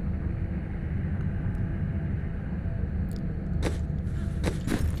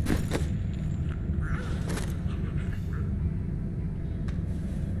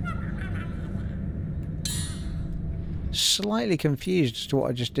 Slightly confused as to what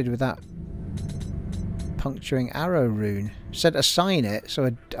I just did with that puncturing arrow rune. Said assign it,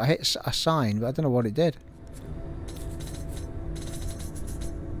 so I hit assign, but I don't know what it did.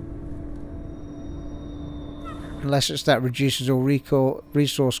 Unless it's that reduces all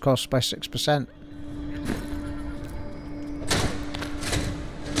resource costs by 6%.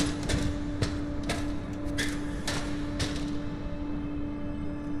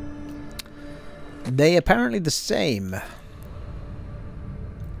 They apparently the same.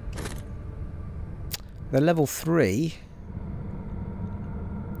 They're level 3.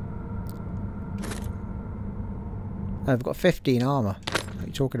 I've got 15 armor. What are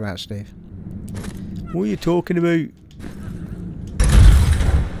you talking about, Steve? What are you talking about?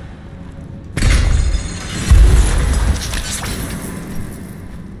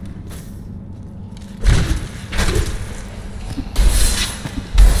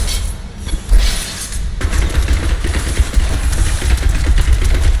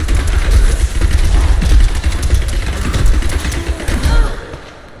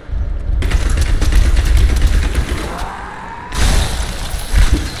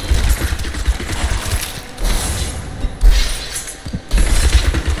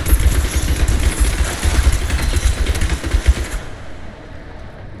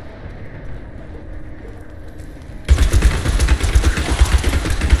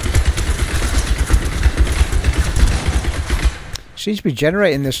 Seems to be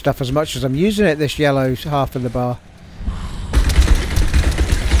generating this stuff as much as I'm using it, this yellow half of the bar.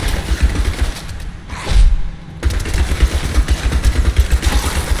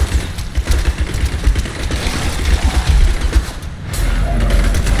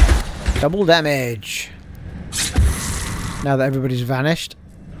 Double damage. Now that everybody's vanished.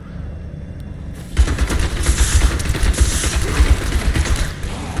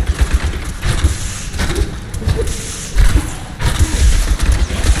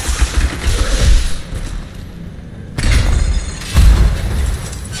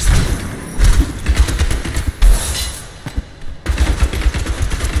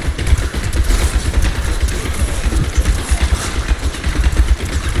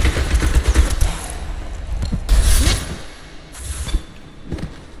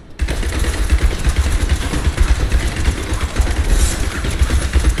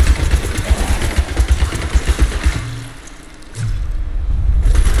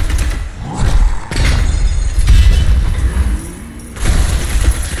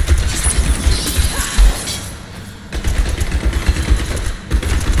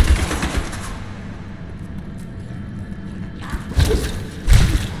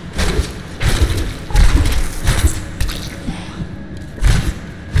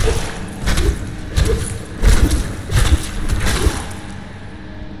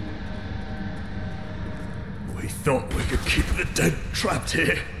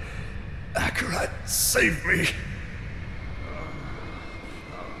 dear. Akarat, save me.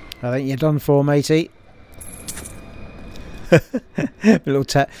 I think you're done for, matey. my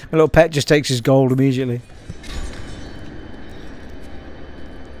little pet just takes his gold immediately.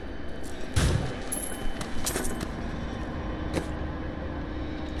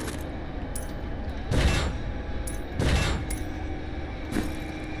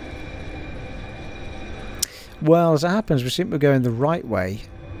 Well, as it happens, we seem to be going the right way,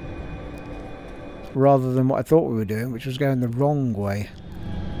 rather than what I thought we were doing, which was going the wrong way.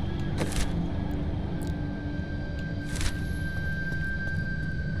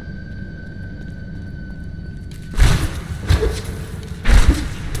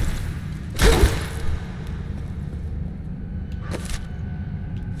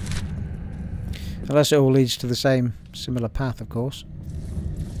 Unless it all leads to the same similar path, of course.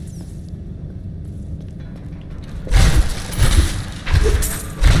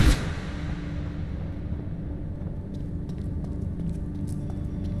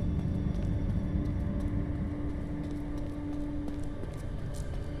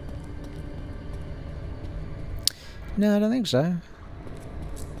 No, I don't think so.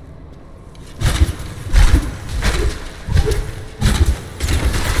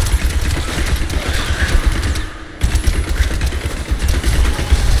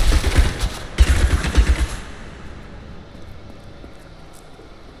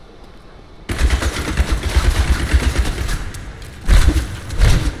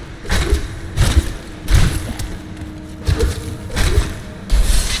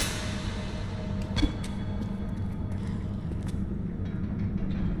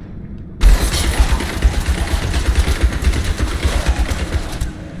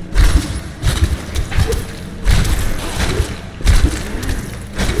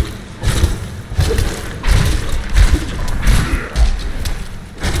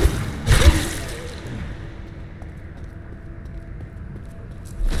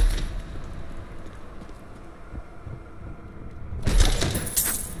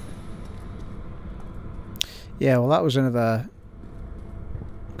 Yeah, well that was another,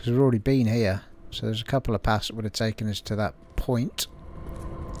 because we've already been here, so there's a couple of paths that would have taken us to that point.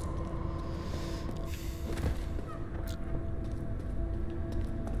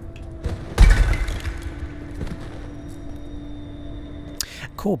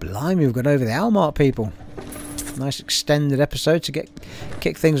 Cool, blimey, we've got over the Almark people. Nice extended episode to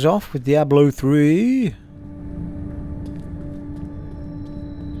kick things off with Diablo 3.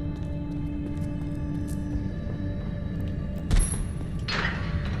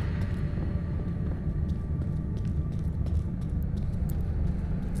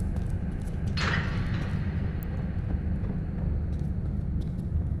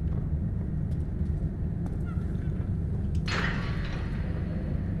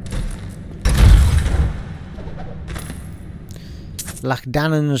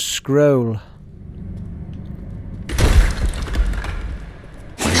 Lachdanans scroll.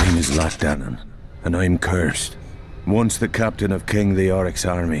 My name is Lachdanan, and I'm cursed. Once the captain of King Leorics'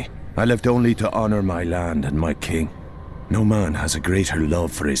 army, I lived only to honor my land and my king. No man has a greater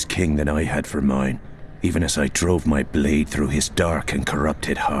love for his king than I had for mine, even as I drove my blade through his dark and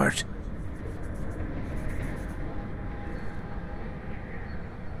corrupted heart.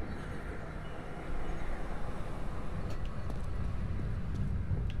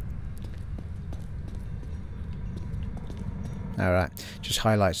 Alright, just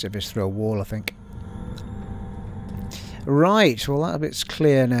highlights if it's through a wall, I think. Right, well that bit's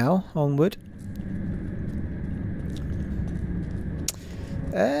clear now. Onward.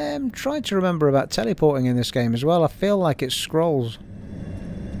 Trying to remember about teleporting in this game as well. I feel like it scrolls.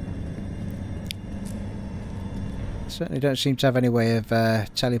 Certainly don't seem to have any way of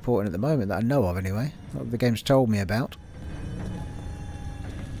teleporting at the moment that I know of anyway. Not that the game's told me about.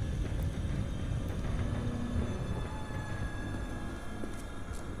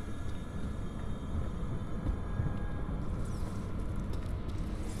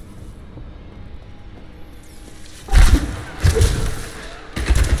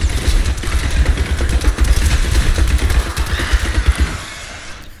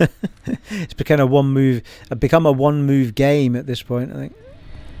 It's become a one move game at this point, I think.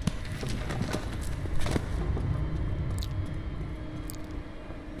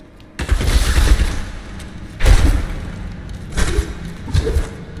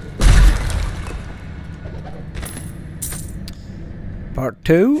 Part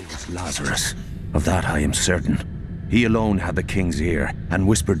 2. It was Lazarus. Of that I am certain. He alone had the king's ear and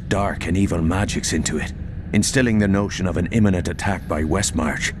whispered dark and evil magics into it, instilling the notion of an imminent attack by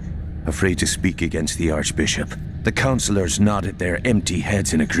Westmarch. Afraid to speak against the Archbishop, The councillors nodded their empty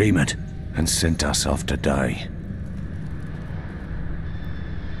heads in agreement and sent us off to die.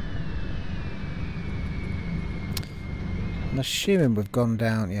 I'm assuming we've gone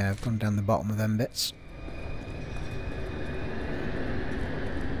down, yeah, I've gone down the bottom of them bits.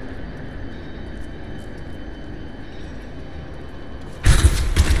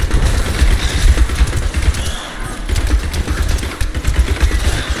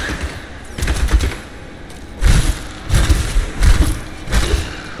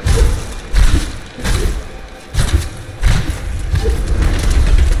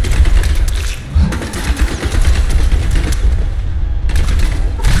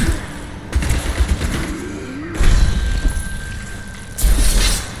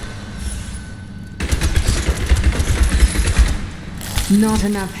 Not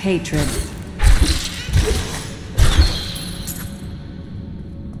enough hatred.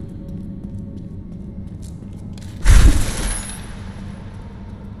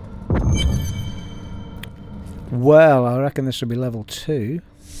 Well, I reckon this will be level 2.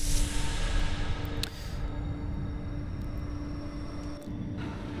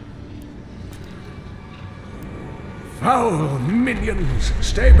 Foul minions,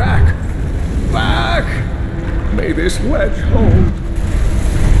 stay back! Back! May this wedge hold.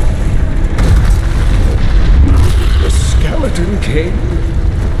 The Skeleton King?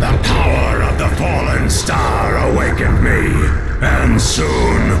 The power of the fallen star awakened me, and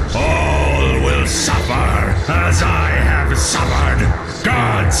soon all will suffer as I have suffered.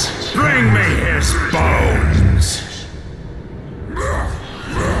 Gods, bring me his bones!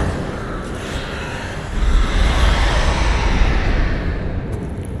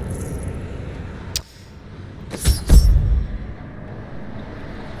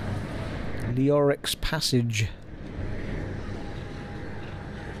 Leorics passage.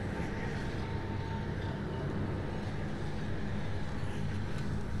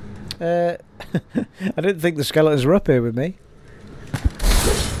 I didn't think the skeletons were up here with me.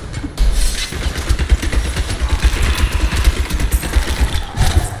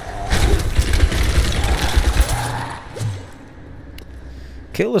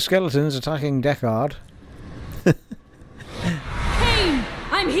 Kill the skeletons attacking Deckard. Cain!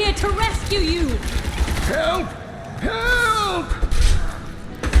 I'm here to rescue you! Help! Help!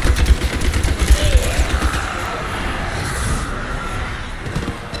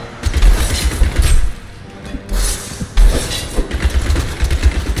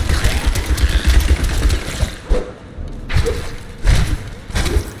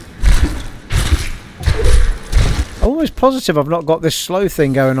 I'm almost positive I've not got this slow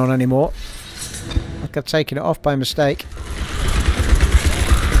thing going on anymore. Like I've taken it off by mistake.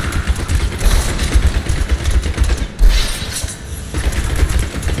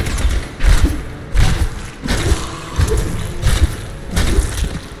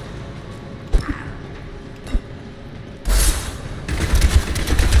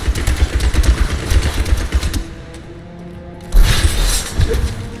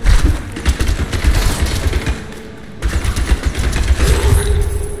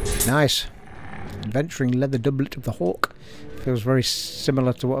 Nice. Adventuring leather doublet of the hawk. Feels very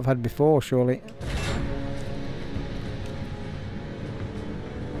similar to what I've had before, surely.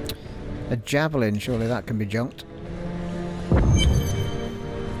 A javelin, surely that can be junked.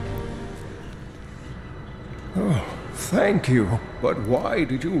 Oh, thank you. But why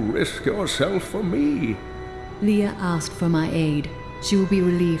did you risk yourself for me? Leah asked for my aid. She will be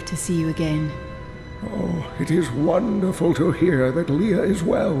relieved to see you again. Oh, it is wonderful to hear that Leah is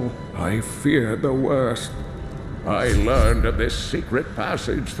well. I feared the worst. I learned of this secret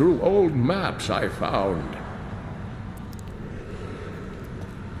passage through old maps I found.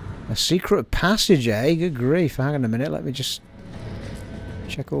 A secret passage, eh? Good grief. Hang on a minute. Let me just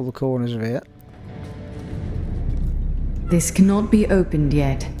check all the corners of it. This cannot be opened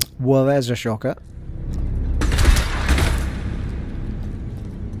yet. Well, there's a shocker.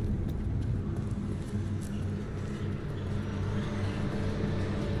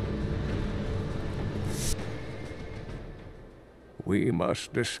 We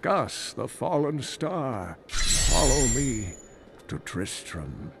must discuss the fallen star. Follow me to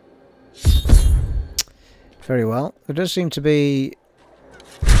Tristram. Very well. There does seem to be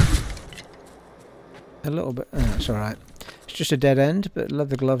a little bit... Oh, it's alright. It's just a dead end, but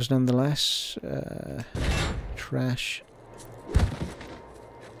leather gloves nonetheless. Trash.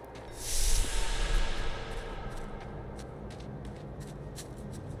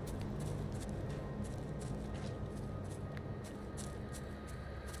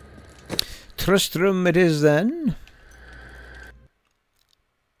 Tristram it is then.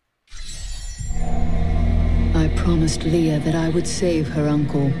 I promised Leah that I would save her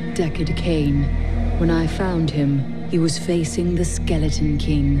uncle, Deckard Cain. When I found him, he was facing the Skeleton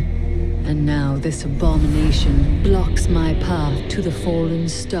King. And now this abomination blocks my path to the fallen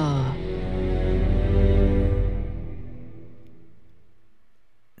star.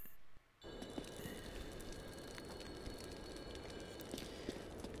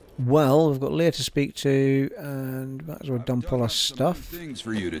 Well, we've got Leah to speak to, and might as well dump all our stuff. Things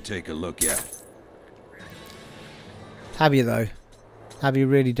for you to take a look at. Have you, though? Have you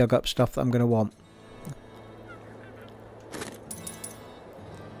really dug up stuff that I'm going to want?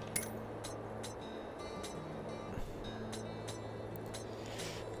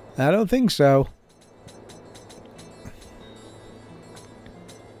 I don't think so.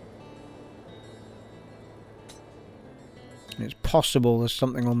 It's possible there's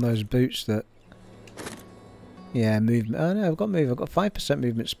something on those boots that... Yeah, movement. Oh no, I've got move. I've got 5%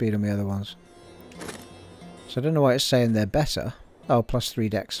 movement speed on the other ones. So I don't know why it's saying they're better. Oh, plus 3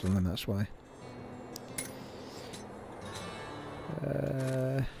 dex on them, that's why.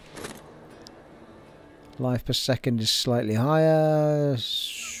 Life per second is slightly higher.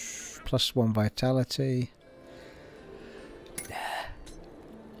 Plus 1 vitality.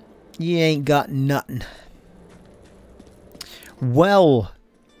 You ain't got nothing. Well,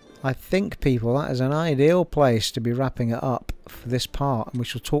 I think, people, that is an ideal place to be wrapping it up for this part, and we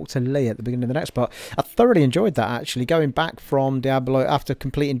shall talk to Leah at the beginning of the next part. I thoroughly enjoyed that, actually, going back from Diablo, after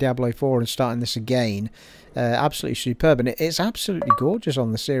completing Diablo 4 and starting this again. Absolutely superb, and it's absolutely gorgeous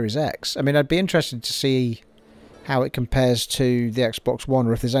on the Series X. I mean, I'd be interested to see how it compares to the Xbox One,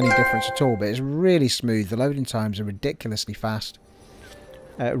 or if there's any difference at all, but it's really smooth. The loading times are ridiculously fast.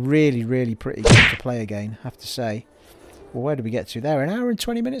 Really, really pretty good to play again, I have to say. Well, where did we get to there? 1 hour and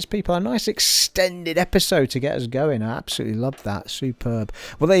 20 minutes, people. A nice extended episode to get us going. I absolutely loved that. Superb.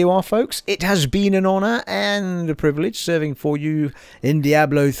 Well, there you are, folks. It has been an honour and a privilege serving for you in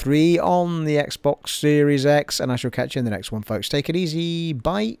Diablo 3 on the Xbox Series X. And I shall catch you in the next one, folks. Take it easy.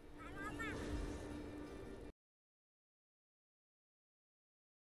 Bye.